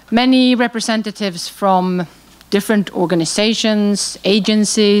many representatives from different organizations,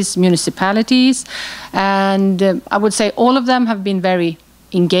 agencies, municipalities, and I would say all of them have been very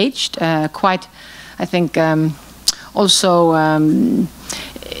engaged, quite, I think, also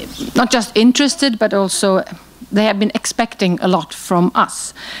not just interested, but also they have been expecting a lot from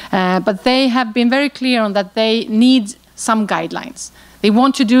us. But they have been very clear on that they need some guidelines. They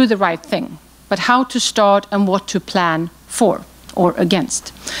want to do the right thing, but how to start and what to plan for or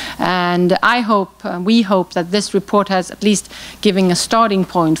against. And I hope, we hope that this report has at least given a starting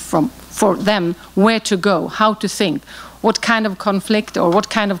point for them where to go, how to think, what kind of conflict or what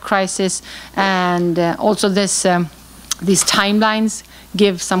kind of crisis, and also these timelines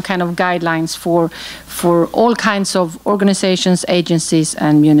give some kind of guidelines for all kinds of organizations, agencies,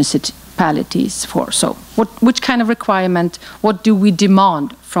 and municipalities. So which kind of requirement, what do we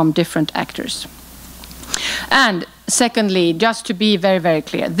demand from different actors? And secondly, just to be very, very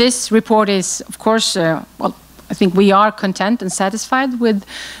clear, this report is, of course, well, I think we are content and satisfied with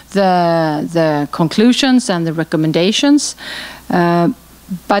the conclusions and the recommendations,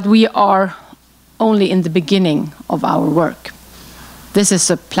 but we are only in the beginning of our work. This is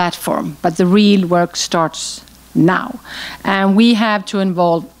a platform, but the real work starts now. And we have to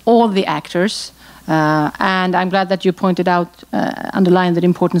involve all the actors, and I'm glad that you pointed out, underlined the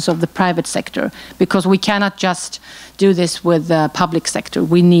importance of the private sector, because we cannot just do this with the public sector.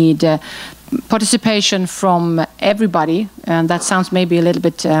 We need participation from everybody, and that sounds maybe a little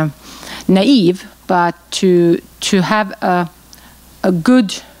bit naive, but to have a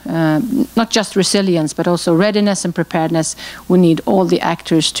good, not just resilience, but also readiness and preparedness, we need all the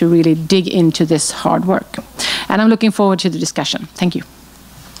actors to really dig into this hard work. And I'm looking forward to the discussion. Thank you.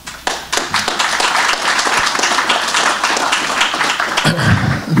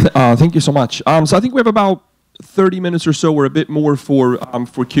 Thank you so much. So I think we have about 30 minutes or so, or a bit more for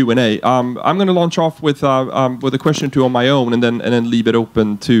Q&A. I'm going to launch off with a question or two on my own, and then leave it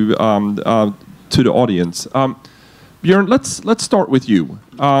open to the audience. Björn, let's start with you.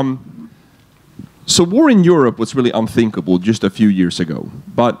 So war in Europe was really unthinkable just a few years ago,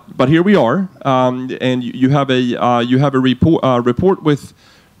 but here we are, and you have a report with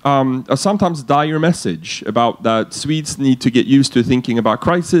a sometimes dire message about that Swedes need to get used to thinking about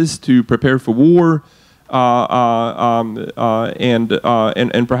crisis, to prepare for war, and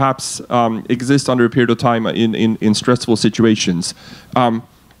perhaps exist under a period of time in stressful situations.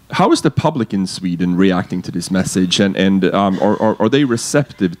 How is the public in Sweden reacting to this message, and are they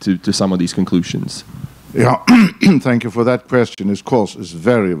receptive to some of these conclusions? Yeah, thank you for that question. Of course, it's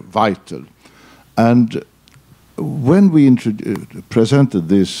very vital. And when we presented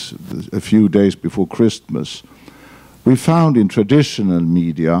this a few days before Christmas, we found in traditional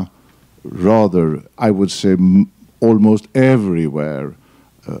media, rather, I would say, almost everywhere,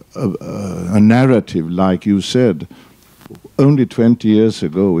 a narrative, like you said. Only 20 years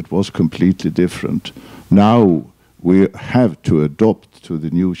ago, it was completely different. Now we have to adopt to the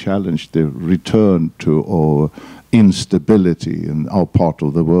new challenge, the return to our instability in our part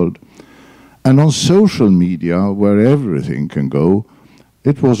of the world. And on social media, where everything can go,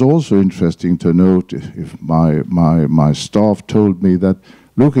 it was also interesting to note, if my staff told me that,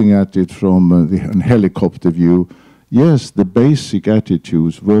 looking at it from a helicopter view, yes, the basic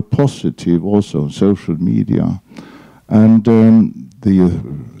attitudes were positive also on social media. And the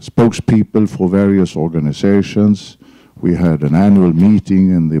spokespeople for various organizations, we had an annual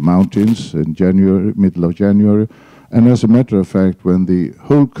meeting in the mountains in January, middle of January. And as a matter of fact, when the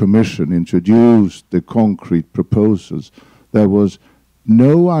whole commission introduced the concrete proposals, there was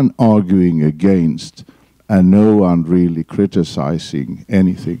no one arguing against and no one really criticizing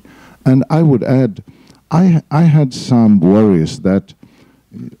anything. And I would add, I had some worries that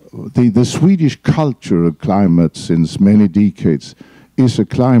the Swedish cultural climate since many decades is a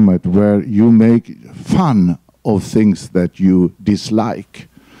climate where you make fun of things that you dislike.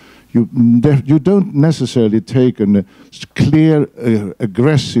 You don't necessarily take a clear,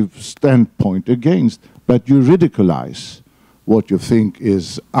 aggressive standpoint against, but you ridiculize what you think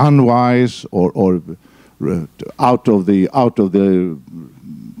is unwise or out of the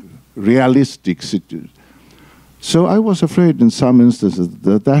realistic situation. So I was afraid in some instances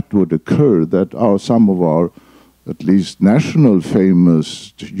that that would occur, that some of our, at least national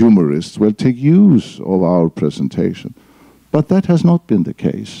famous humorists will take use of our presentation. But that has not been the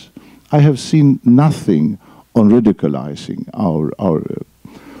case. I have seen nothing on ridiculizing our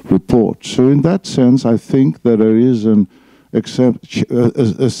report. So in that sense, I think that there is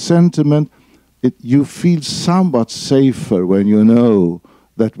a sentiment. You feel somewhat safer when you know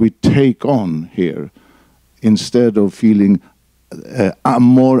that we take on here, instead of feeling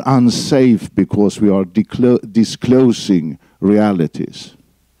more unsafe because we are disclosing realities.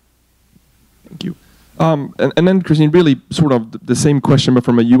 Thank you. And then, Christine, really sort of the same question, but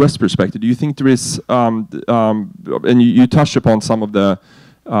from a U.S. perspective. Do you think there is, and you touched upon some of the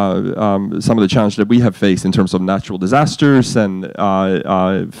challenges that we have faced in terms of natural disasters and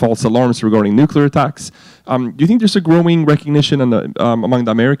false alarms regarding nuclear attacks. Do you think there's a growing recognition among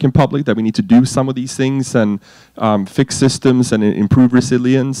the American public that we need to do some of these things and fix systems and improve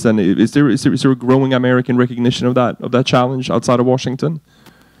resilience? And is there a growing American recognition of that challenge outside of Washington?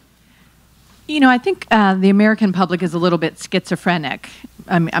 You know, I think the American public is a little bit schizophrenic.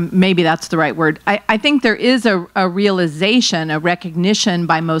 Maybe that's the right word. I think there is a realization, a recognition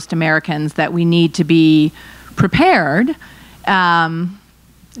by most Americans that we need to be prepared.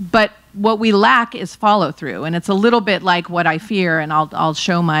 But what we lack is follow through. And it's a little bit like what I fear, and I'll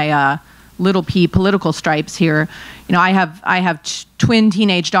show my little p political stripes here. You know, I have twin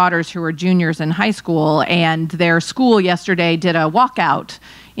teenage daughters who are juniors in high school, and their school yesterday did a walkout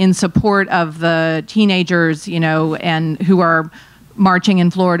in support of the teenagers, you know, and who are marching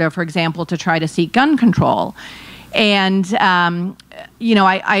in Florida, for example, to try to seek gun control. And, you know,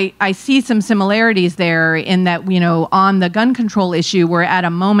 I see some similarities there in that, you know, on the gun control issue, we're at a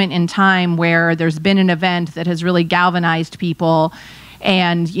moment in time where there's been an event that has really galvanized people.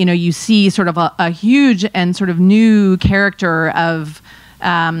 And, you know, you see sort of a huge and sort of new character of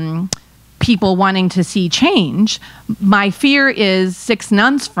people wanting to see change. My fear is 6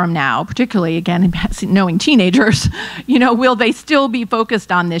 months from now, particularly, again, knowing teenagers, you know, will they still be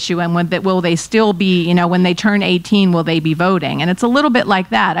focused on this issue? And will they still be, you know, when they turn 18, will they be voting? And it's a little bit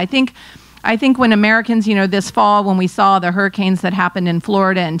like that. I think when Americans, you know, this fall, when we saw the hurricanes that happened in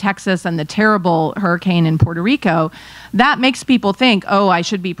Florida and Texas and the terrible hurricane in Puerto Rico, that makes people think, oh, I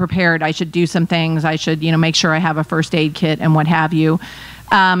should be prepared. I should do some things. I should, you know, make sure I have a first aid kit and what have you.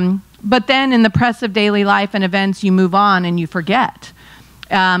 But then in the press of daily life and events, you move on and you forget.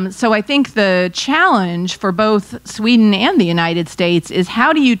 So I think the challenge for both Sweden and the United States is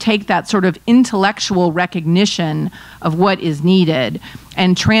how do you take that sort of intellectual recognition of what is needed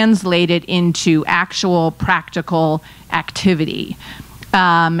and translate it into actual practical activity.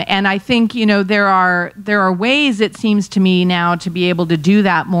 And I think, you know, there are ways, it seems to me now, to be able to do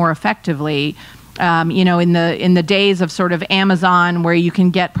that more effectively. You know, in the days of sort of Amazon, where you can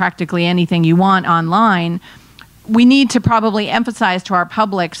get practically anything you want online, we need to probably emphasize to our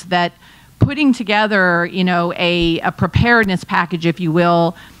publics that putting together, you know, a preparedness package, if you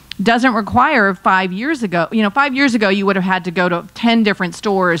will, doesn't require 5 years ago. 5 years ago, you would have had to go to 10 different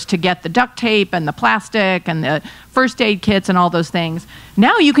stores to get the duct tape and the plastic and the first aid kits and all those things.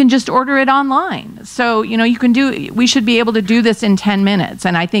 Now you can just order it online. So, we should be able to do this in 10 minutes.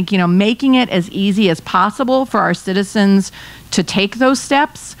 And I think, making it as easy as possible for our citizens to take those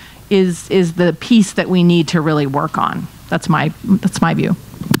steps is the piece that we need to really work on. That's my view.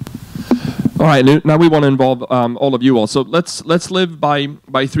 All right, now we want to involve all of you all. So let's live by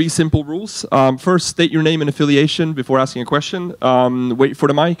 3 simple rules. First, state your name and affiliation before asking a question. Wait for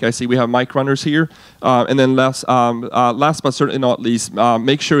the mic. I see we have mic runners here. And then last but certainly not least,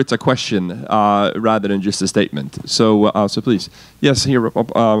 make sure it's a question rather than just a statement. So please, yes, here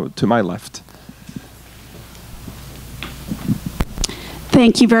to my left.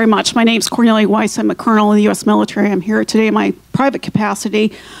 Thank you very much. My name is Cornelia Weiss. I'm a colonel in the U.S. military. I'm here today in my private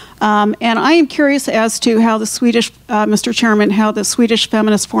capacity. And I am curious as to how the Swedish, Mr. Chairman, how the Swedish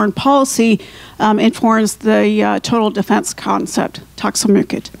feminist foreign policy informs the total defense concept. Tack så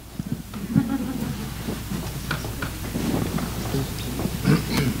mycket.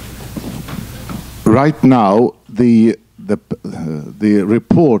 Right now, the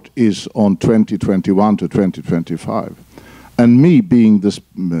report is on 2021 to 2025. And me being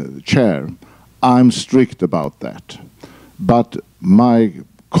the chair, I'm strict about that. But my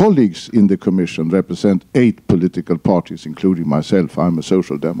colleagues in the Commission represent 8 political parties, including myself. I'm a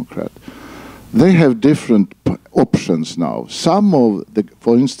social democrat. They have different options now.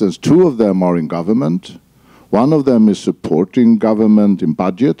 For instance, 2 of them are in government. 1 of them is supporting government in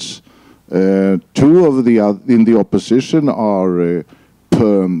budgets. 2 of in the opposition are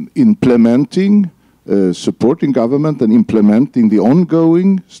supporting government and implementing the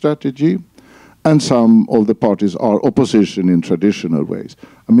ongoing strategy. And some of the parties are opposition in traditional ways.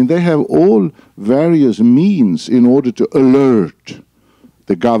 I mean, they have all various means in order to alert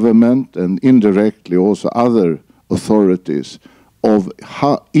the government and indirectly also other authorities of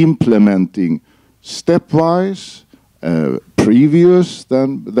implementing stepwise, previous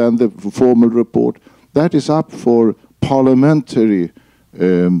than the formal report. That is up for parliamentary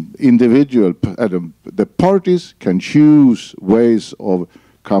individual. The parties can choose ways of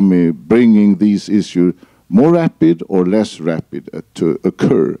bringing these issues more rapid or less rapid to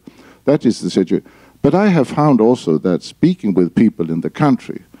occur. That is the situation. But I have found also that speaking with people in the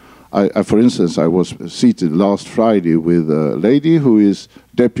country, for instance, I was seated last Friday with a lady who is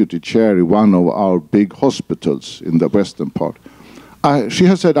deputy chair in one of our big hospitals in the western part. She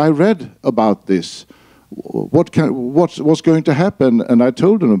has said, I read about this. What's going to happen? And I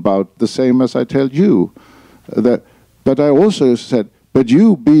told them about the same as I tell you. But I also said, but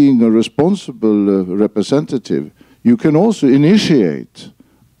you being a responsible representative, you can also initiate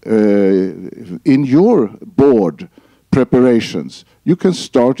in your board preparations. You can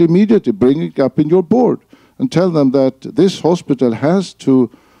start immediately, bring it up in your board and tell them that this hospital has to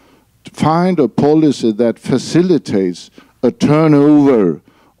find a policy that facilitates a turnover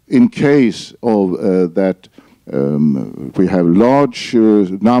in case of that we have large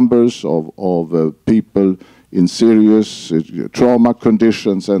numbers of people in serious trauma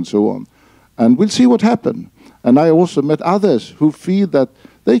conditions and so on. And we'll see what happens. And I also met others who feel that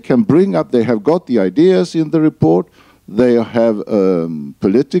they can bring up, they have got the ideas in the report, they have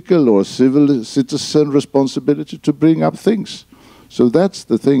political or civil citizen responsibility to bring up things. So that's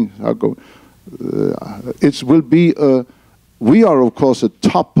the thing. It will be we are, of course, a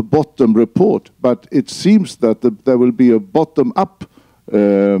top-bottom report, but it seems that there will be a bottom-up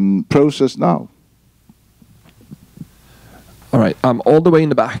process now. All right, all the way in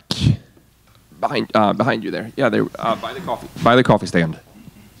the back, behind you there. Yeah, there, by the coffee stand.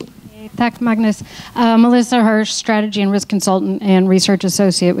 Tack, Magnus. Melissa Hirsch, Strategy and Risk Consultant and Research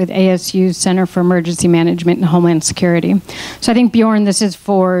Associate with ASU's Center for Emergency Management and Homeland Security. So I think, Björn, this is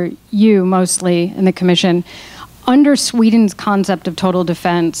for you mostly in the Commission. Under Sweden's concept of total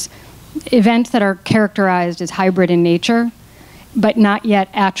defense, events that are characterized as hybrid in nature, but not yet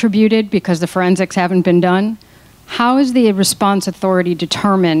attributed because the forensics haven't been done, how is the response authority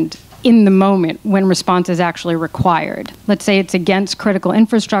determined in the moment when response is actually required? Let's say it's against critical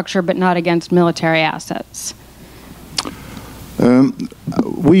infrastructure, but not against military assets.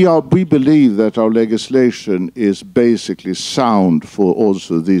 We believe that our legislation is basically sound for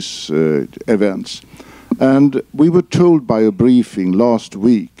also these events. And we were told by a briefing last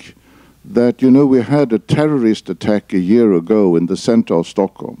week that, we had a terrorist attack a year ago in the center of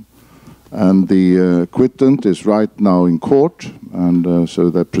Stockholm. And the acquittant is right now in court, and so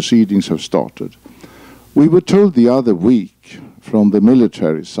the proceedings have started. We were told the other week from the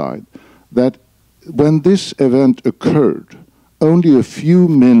military side that when this event occurred, only a few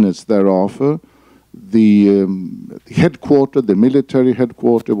minutes thereafter, the headquarters, the military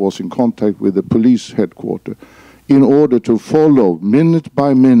headquarters, was in contact with the police headquarters in order to follow minute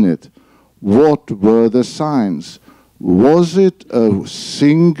by minute what were the signs. Was it a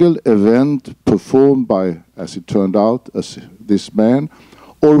single event performed by, as it turned out, this man,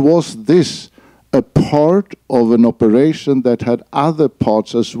 or was this a part of an operation that had other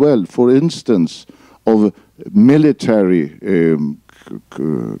parts as well, for instance, of military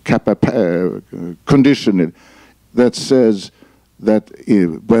conditioning that says that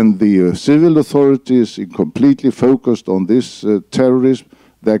when the civil authorities are completely focused on this terrorism,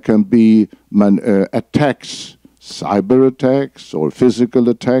 there can be attacks, cyber attacks or physical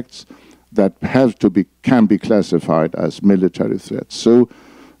attacks that can be classified as military threats. So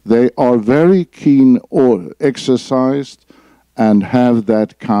they are very keen or exercised and have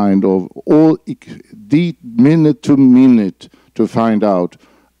that kind of deep minute to minute to find out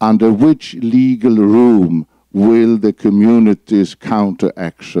under which legal room will the community's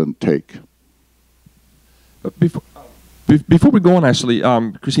counteraction take. Before we go on, actually,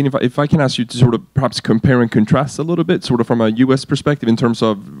 Christine, if I can ask you to sort of perhaps compare and contrast a little bit, sort of from a U.S. perspective, in terms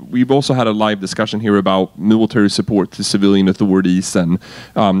of, we've also had a live discussion here about military support to civilian authorities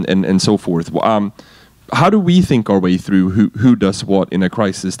and so forth. How do we think our way through who does what in a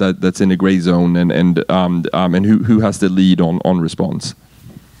crisis that's in a gray zone, and who has the lead on response?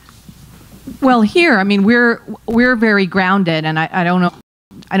 Well, here, I mean, we're very grounded, and I don't know.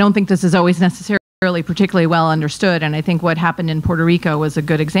 I don't think this is always necessarily particularly well understood, and I think what happened in Puerto Rico was a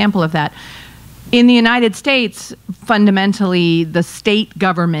good example of that. In the United States, fundamentally, the state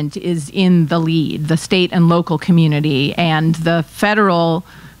government is in the lead, the state and local community, and the federal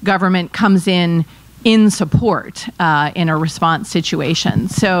government comes in support in a response situation.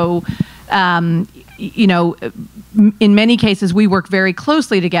 So, you know, in many cases, we work very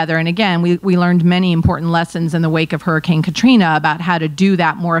closely together. And again, we learned many important lessons in the wake of Hurricane Katrina about how to do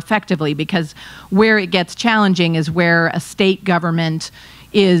that more effectively, because where it gets challenging is where a state government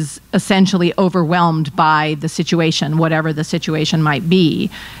is essentially overwhelmed by the situation, whatever the situation might be.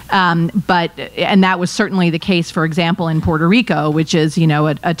 And that was certainly the case, for example, in Puerto Rico, which is, you know,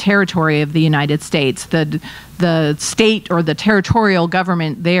 a territory of the United States. The state or the territorial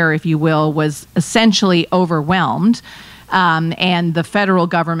government there, if you will, was essentially overwhelmed. And the federal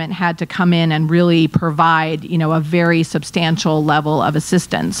government had to come in and really provide, you know, a very substantial level of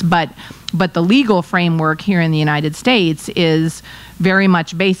assistance. But the legal framework here in the United States is very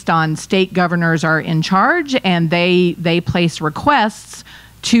much based on state governors are in charge, and they place requests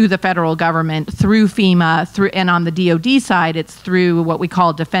to the federal government through FEMA, and on the DoD side, it's through what we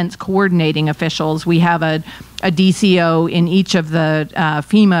call defense coordinating officials. We have a DCO in each of the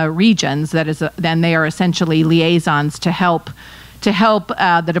FEMA regions then they are essentially liaisons to help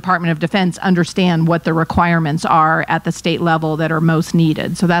the Department of Defense understand what the requirements are at the state level that are most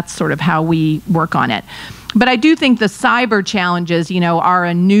needed. So that's sort of how we work on it. But I do think the cyber challenges, you know, are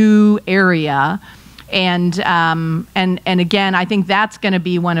a new area. And again, I think that's going to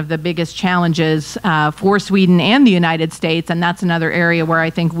be one of the biggest challenges for Sweden and the United States. And that's another area where I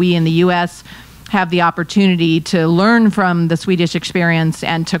think we in the U.S. have the opportunity to learn from the Swedish experience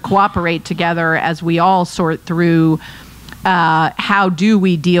and to cooperate together as we all sort through how do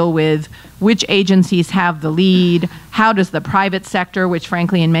we deal with which agencies have the lead, how does the private sector, which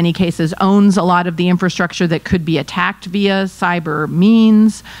frankly in many cases owns a lot of the infrastructure that could be attacked via cyber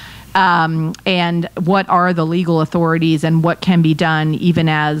means, and what are the legal authorities and what can be done even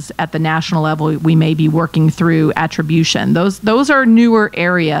as at the national level we may be working through attribution. Those are newer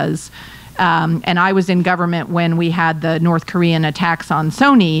areas. And I was in government when we had the North Korean attacks on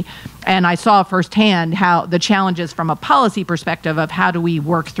Sony, and I saw firsthand how the challenges from a policy perspective of how do we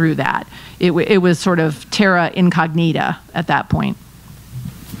work through that. It was sort of terra incognita at that point.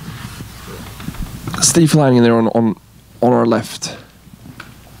 Steve Lanning there on our left.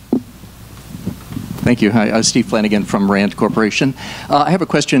 Thank you. Hi, Steve Flanagan from RAND Corporation. I have a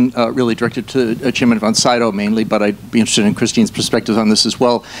question really directed to Chairman von Sydow mainly, but I'd be interested in Christine's perspective on this as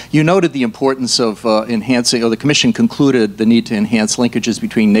well. You noted the importance of enhancing, or the Commission concluded the need to enhance linkages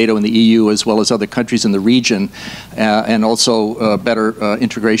between NATO and the EU as well as other countries in the region, and also better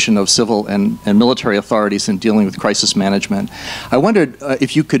integration of civil and military authorities in dealing with crisis management. I wondered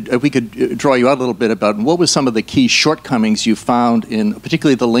if we could draw you out a little bit about what were some of the key shortcomings you found in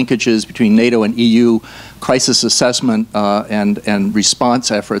particularly the linkages between NATO and EU crisis assessment and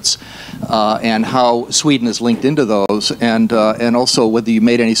response efforts, and how Sweden is linked into those, and also whether you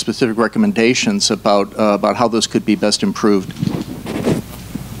made any specific recommendations about how those could be best improved.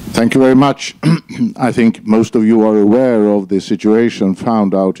 Thank you very much. I think most of you are aware of the situation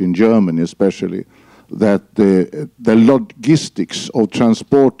found out in Germany, especially, that the logistics of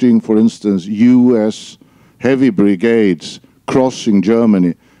transporting, for instance, US heavy brigades crossing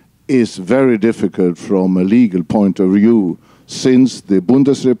Germany is very difficult from a legal point of view, since the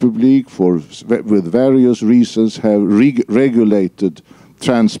Bundesrepublik, with various reasons, have regulated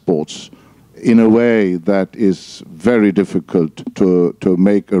transports in a way that is very difficult to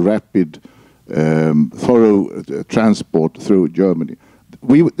make a rapid, thorough transport through Germany.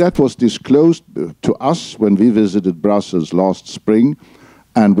 That was disclosed to us when we visited Brussels last spring,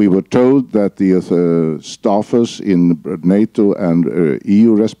 and we were told that the staffers in NATO and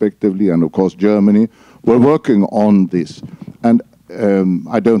EU respectively, and of course Germany, were working on this. And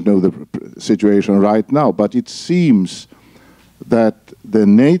I don't know the situation right now, but it seems that the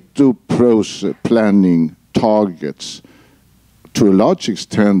NATO planning targets to a large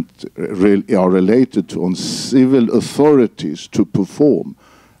extent are related on civil authorities to perform.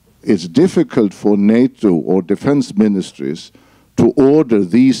 It's difficult for NATO or defense ministries to order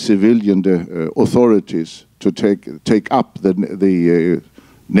these civilian authorities to take up the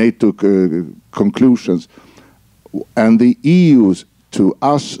NATO conclusions. And the EU, to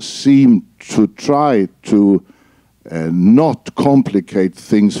us, seem to try to not complicate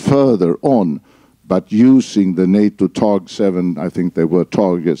things further on, but using the NATO Target 7, I think they were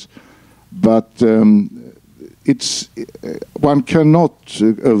targets. But one cannot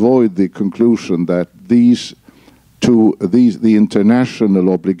avoid the conclusion that the international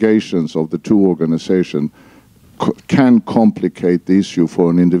obligations of the two organizations can complicate the issue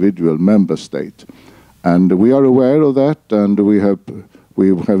for an individual member state. And we are aware of that, and we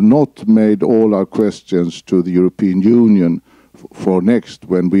have not made all our questions to the European Union for next,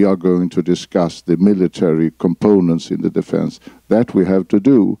 when we are going to discuss the military components in the defense. That we have to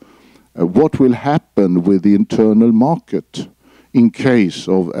do. What will happen with the internal market in case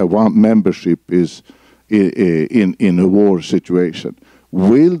of one membership is in a war situation?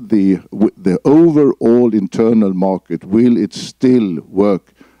 Will the overall internal market, will it still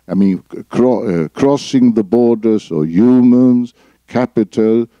work? I mean, crossing the borders, or humans,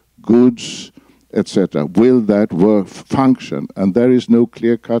 capital, goods, etc. Will that function? And there is no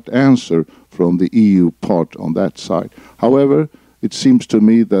clear-cut answer from the EU part on that side. However, it seems to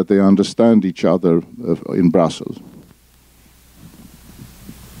me that they understand each other in Brussels.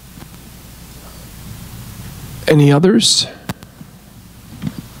 Any others?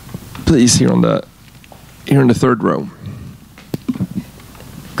 Please, here in the third row.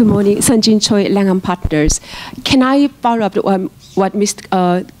 Good morning, Sanjin Choi, Langham Partners. Can I follow up what Ms.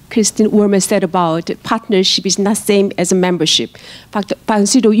 Christine Wormuth said about partnership is not same as a membership? Dr. von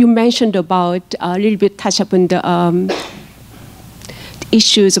Sydow, you mentioned about a little bit touch upon the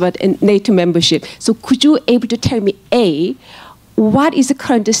issues about NATO membership. So could you able to tell me, A, what is the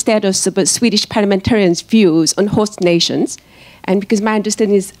current status of Swedish parliamentarians' views on host nations? And because my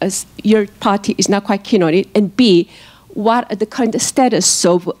understanding is your party is not quite keen on it. And B, what are the current status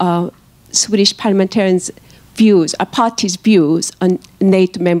of Swedish parliamentarians' views, our party's views on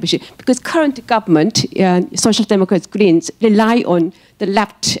NATO membership? Because current government, Social Democrats, Greens, rely on the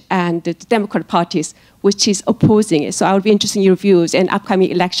left and the Democrat parties, which is opposing it. So I would be interested in your views and upcoming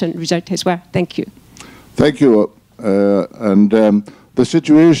election result as well. Thank you. Thank you. The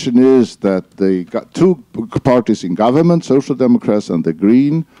situation is that the two parties in government, Social Democrats and the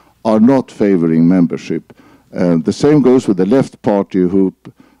Green, are not favoring membership. The same goes with the left party, who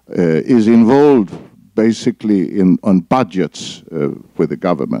is involved basically on budgets with the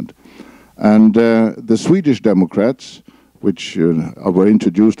government. And the Swedish Democrats, which were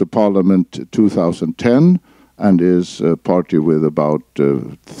introduced to Parliament in 2010, and is a party with about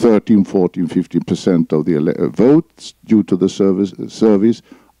 13, 14, 15% of the votes due to the service,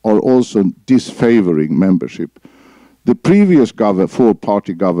 are also disfavoring membership. The previous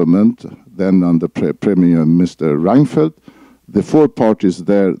four-party government, then under Premier Mr. Reinfeldt, the four parties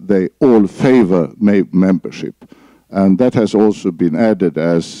there, they all favor membership. And that has also been added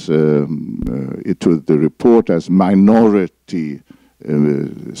as to the report as minority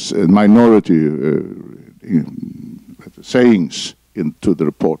sayings into the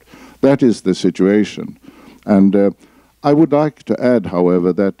report. That is the situation. And I would like to add,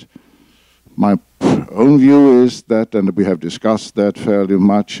 however, that my own view is that, and we have discussed that fairly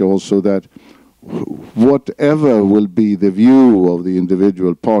much also, that whatever will be the view of the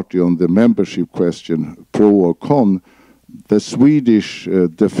individual party on the membership question, pro or con, the Swedish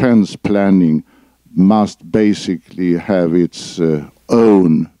defense planning must basically have its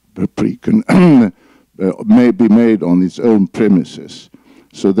own may be made on its own premises.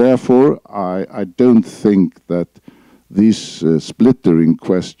 So therefore, I don't think that this splittering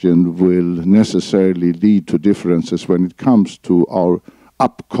question will necessarily lead to differences when it comes to our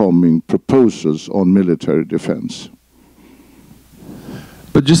upcoming proposals on military defense.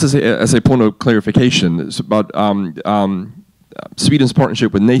 But just as a point of clarification, it's about Sweden's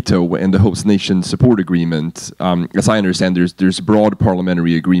partnership with NATO and the host nation support agreement. As I understand, there's broad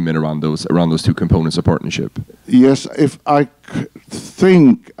parliamentary agreement around those two components of partnership. Yes, if I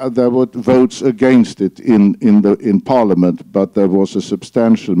think there were votes against it in Parliament, but there was a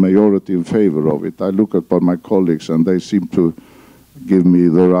substantial majority in favor of it. I look at my colleagues, and they seem to give me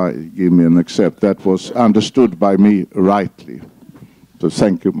an accept. That was understood by me rightly. So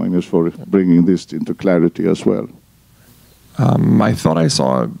thank you, Magnus, for bringing this into clarity as well. I thought I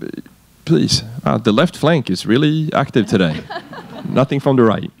saw, please, the left flank is really active today. Nothing from the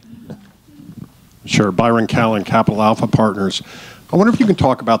right. Sure, Byron Callan, Capital Alpha Partners. I wonder if you can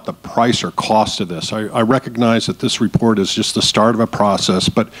talk about the price or cost of this. I recognize that this report is just the start of a process,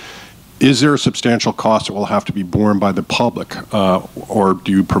 but is there a substantial cost that will have to be borne by the public? Or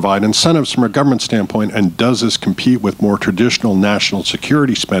do you provide incentives from a government standpoint, and does this compete with more traditional national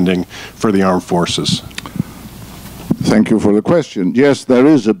security spending for the armed forces? Thank you for the question. Yes, there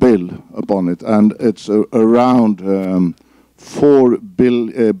is a bill upon it, and it's around 4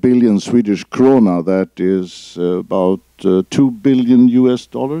 billion Swedish krona. That is about $2 billion US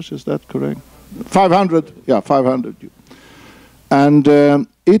dollars. Is that correct? 500. Yeah, 500. And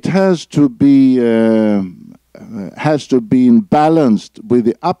it has to be balanced with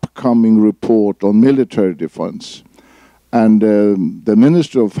the upcoming report on military defense, and the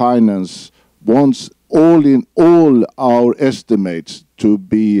Minister of Finance wants all our estimates to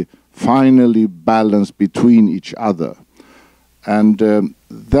be finally balanced between each other. And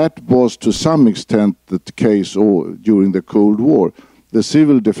that was to some extent the case during the Cold War. The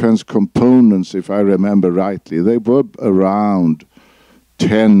civil defense components, if I remember rightly, they were around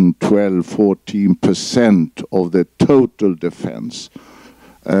 10, 12, 14% of the total defense.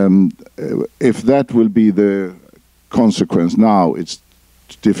 If that will be the consequence now, it's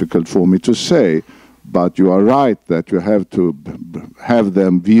difficult for me to say. But you are right that you have to have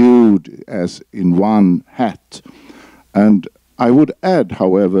them viewed as in one hat. And I would add,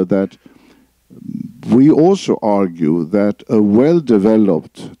 however, that we also argue that a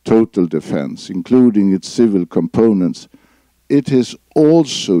well-developed total defense, including its civil components, it is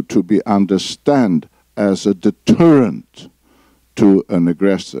also to be understood as a deterrent to an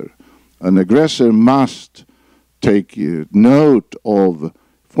aggressor. An aggressor must take note of,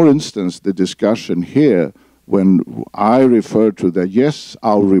 for instance, the discussion here when I refer to that, yes,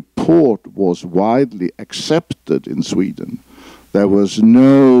 our report was widely accepted in Sweden. There was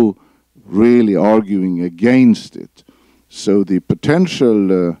no really arguing against it. So the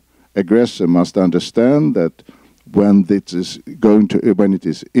potential aggressor must understand that when it is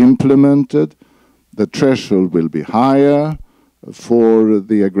implemented, the threshold will be higher for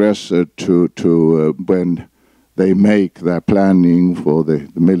the aggressor to when they make their planning for the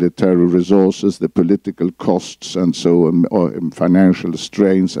military resources, the political costs, and so on, or financial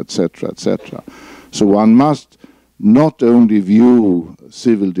strains, etc., etc. So one must not only view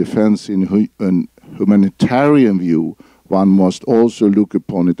civil defense in a humanitarian view, one must also look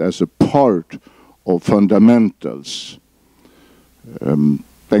upon it as a part of fundamentals.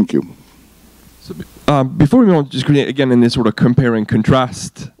 Thank you. So, before we move on, just again in this sort of compare and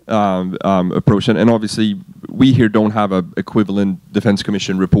contrast approach, and obviously we here don't have an equivalent Defense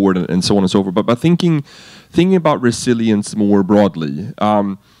Commission report and so on and so forth, but thinking about resilience more broadly,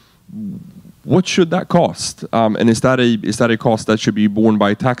 what should that cost? And is that a cost that should be borne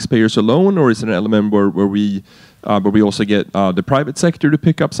by taxpayers alone, or is it an element where we also get the private sector to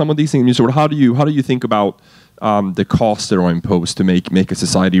pick up some of these things? I mean, sort of how do you think about the costs that are imposed to make a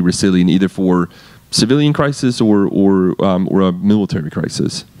society resilient, either for civilian crisis or a military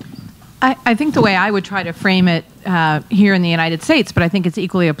crisis? I think the way I would try to frame it here in the United States, but I think it's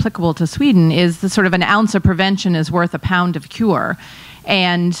equally applicable to Sweden, is the sort of an ounce of prevention is worth a pound of cure.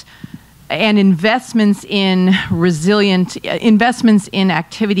 And investments in investments in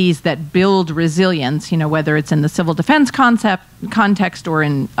activities that build resilience, whether it's in the civil defense context or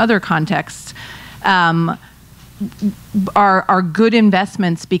in other contexts, are good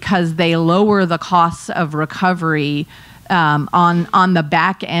investments because they lower the costs of recovery on the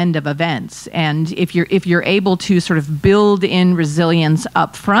back end of events. And if you're able to sort of build in resilience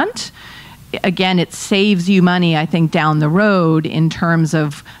up front, again, it saves you money, I think, down the road in terms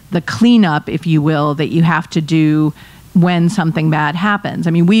of the cleanup, if you will, that you have to do when something bad happens.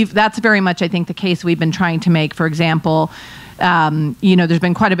 I mean, that's very much, I think, the case we've been trying to make. For example, there's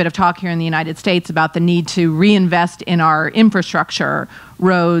been quite a bit of talk here in the United States about the need to reinvest in our infrastructure,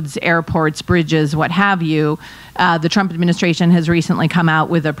 roads, airports, bridges, what have you. The Trump administration has recently come out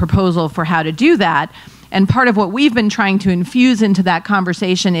with a proposal for how to do that. And part of what we've been trying to infuse into that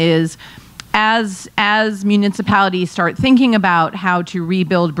conversation is, as municipalities start thinking about how to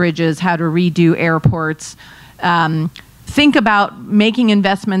rebuild bridges, how to redo airports, think about making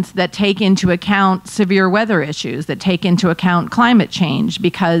investments that take into account severe weather issues, that take into account climate change,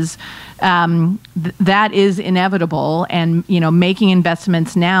 because that is inevitable. And making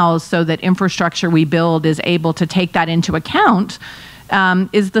investments now so that infrastructure we build is able to take that into account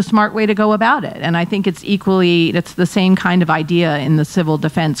is the smart way to go about it. And I think it's the same kind of idea in the civil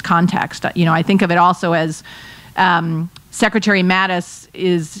defense context. I think of it also as Secretary Mattis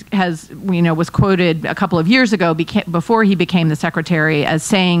was quoted a couple of years ago before he became the secretary as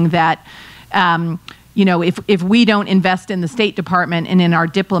saying that if we don't invest in the State Department and in our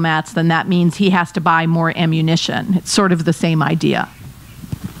diplomats, then that means he has to buy more ammunition. It's sort of the same idea.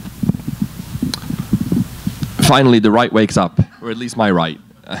 Finally, the right wakes up, or at least my right.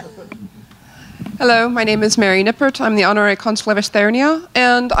 Hello, my name is Mary Nippert. I'm the Honorary Consul of Estonia,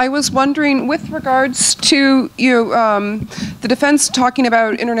 and I was wondering, with regards to the defense talking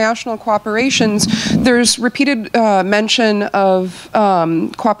about international cooperations, there's repeated mention of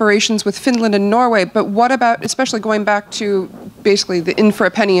cooperations with Finland and Norway, but what about, especially going back to basically the in for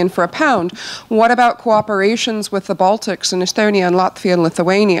a penny, in for a pound, what about cooperations with the Baltics and Estonia and Latvia and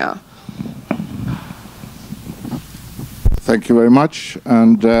Lithuania? Thank you very much.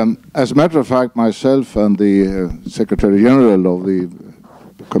 And as a matter of fact, myself and the Secretary General of the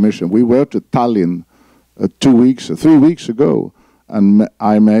Commission, we were to Tallinn 3 weeks ago, and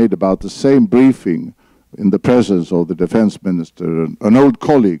I made about the same briefing in the presence of the Defense Minister, an old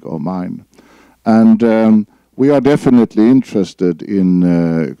colleague of mine. And we are definitely interested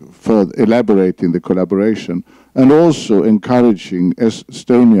in further elaborating the collaboration and also encouraging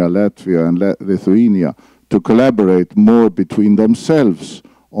Estonia, Latvia, and Lithuania to collaborate more between themselves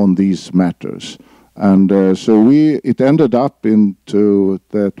on these matters. And so it ended up into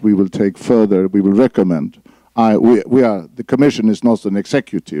that we will take further, we will recommend. The Commission is not an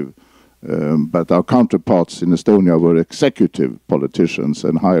executive, but our counterparts in Estonia were executive politicians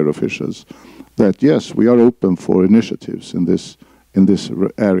and higher officials, that yes, we are open for initiatives in this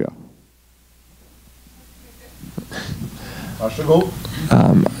area. I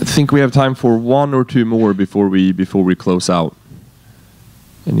think we have time for one or two more before we close out.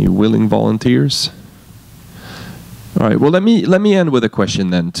 Any willing volunteers? All right. Well, let me end with a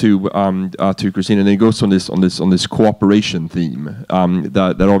question then to Christine, and it goes on this cooperation theme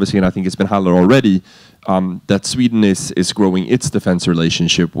that obviously, and I think it's been highlighted already, that Sweden is growing its defense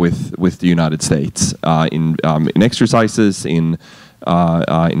relationship with the United States in exercises, in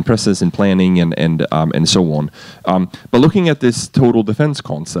presence, in planning, and so on. But looking at this total defense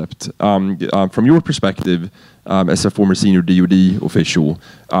concept, from your perspective as a former senior DoD official,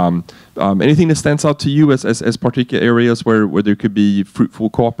 anything that stands out to you as particular areas where there could be fruitful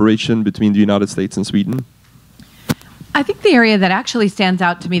cooperation between the United States and Sweden? I think the area that actually stands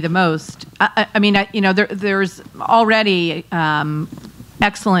out to me the most, there's already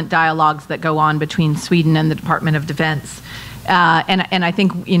excellent dialogues that go on between Sweden and the Department of Defense. And I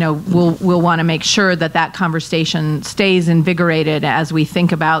think we'll want to make sure that conversation stays invigorated as we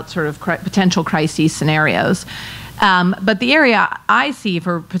think about sort of potential crisis scenarios. But the area I see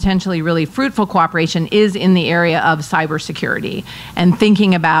for potentially really fruitful cooperation is in the area of cybersecurity and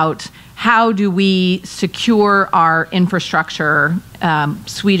thinking about how do we secure our infrastructure,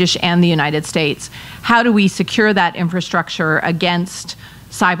 Swedish and the United States. How do we secure that infrastructure against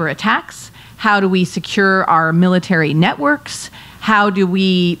cyber attacks? How do we secure our military networks? How do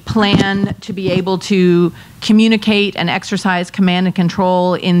we plan to be able to communicate and exercise command and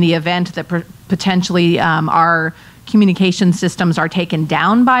control in the event that potentially our communication systems are taken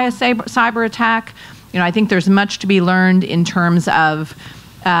down by a cyber attack? I think there's much to be learned in terms of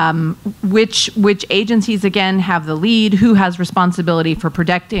which agencies, again, have the lead, who has responsibility for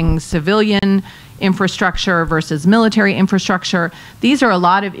protecting civilian infrastructure versus military infrastructure. These are a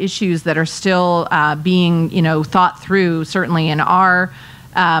lot of issues that are still being, thought through, certainly in our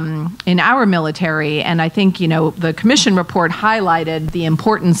military. And I think, the Commission report highlighted the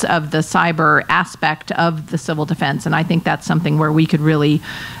importance of the cyber aspect of the civil defense. And I think that's something where we could really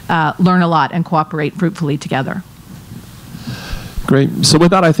learn a lot and cooperate fruitfully together. Great. So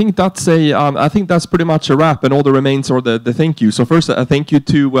with that, I think that's pretty much a wrap, and all the remains are the thank you. So first, a thank you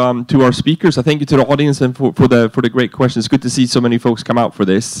to our speakers. I thank you to the audience and for the great questions. Good to see so many folks come out for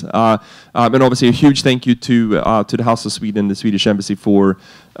this, and obviously a huge thank you to the House of Sweden, the Swedish Embassy for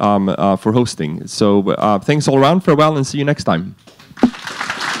hosting. So thanks all around. Farewell, and see you next time.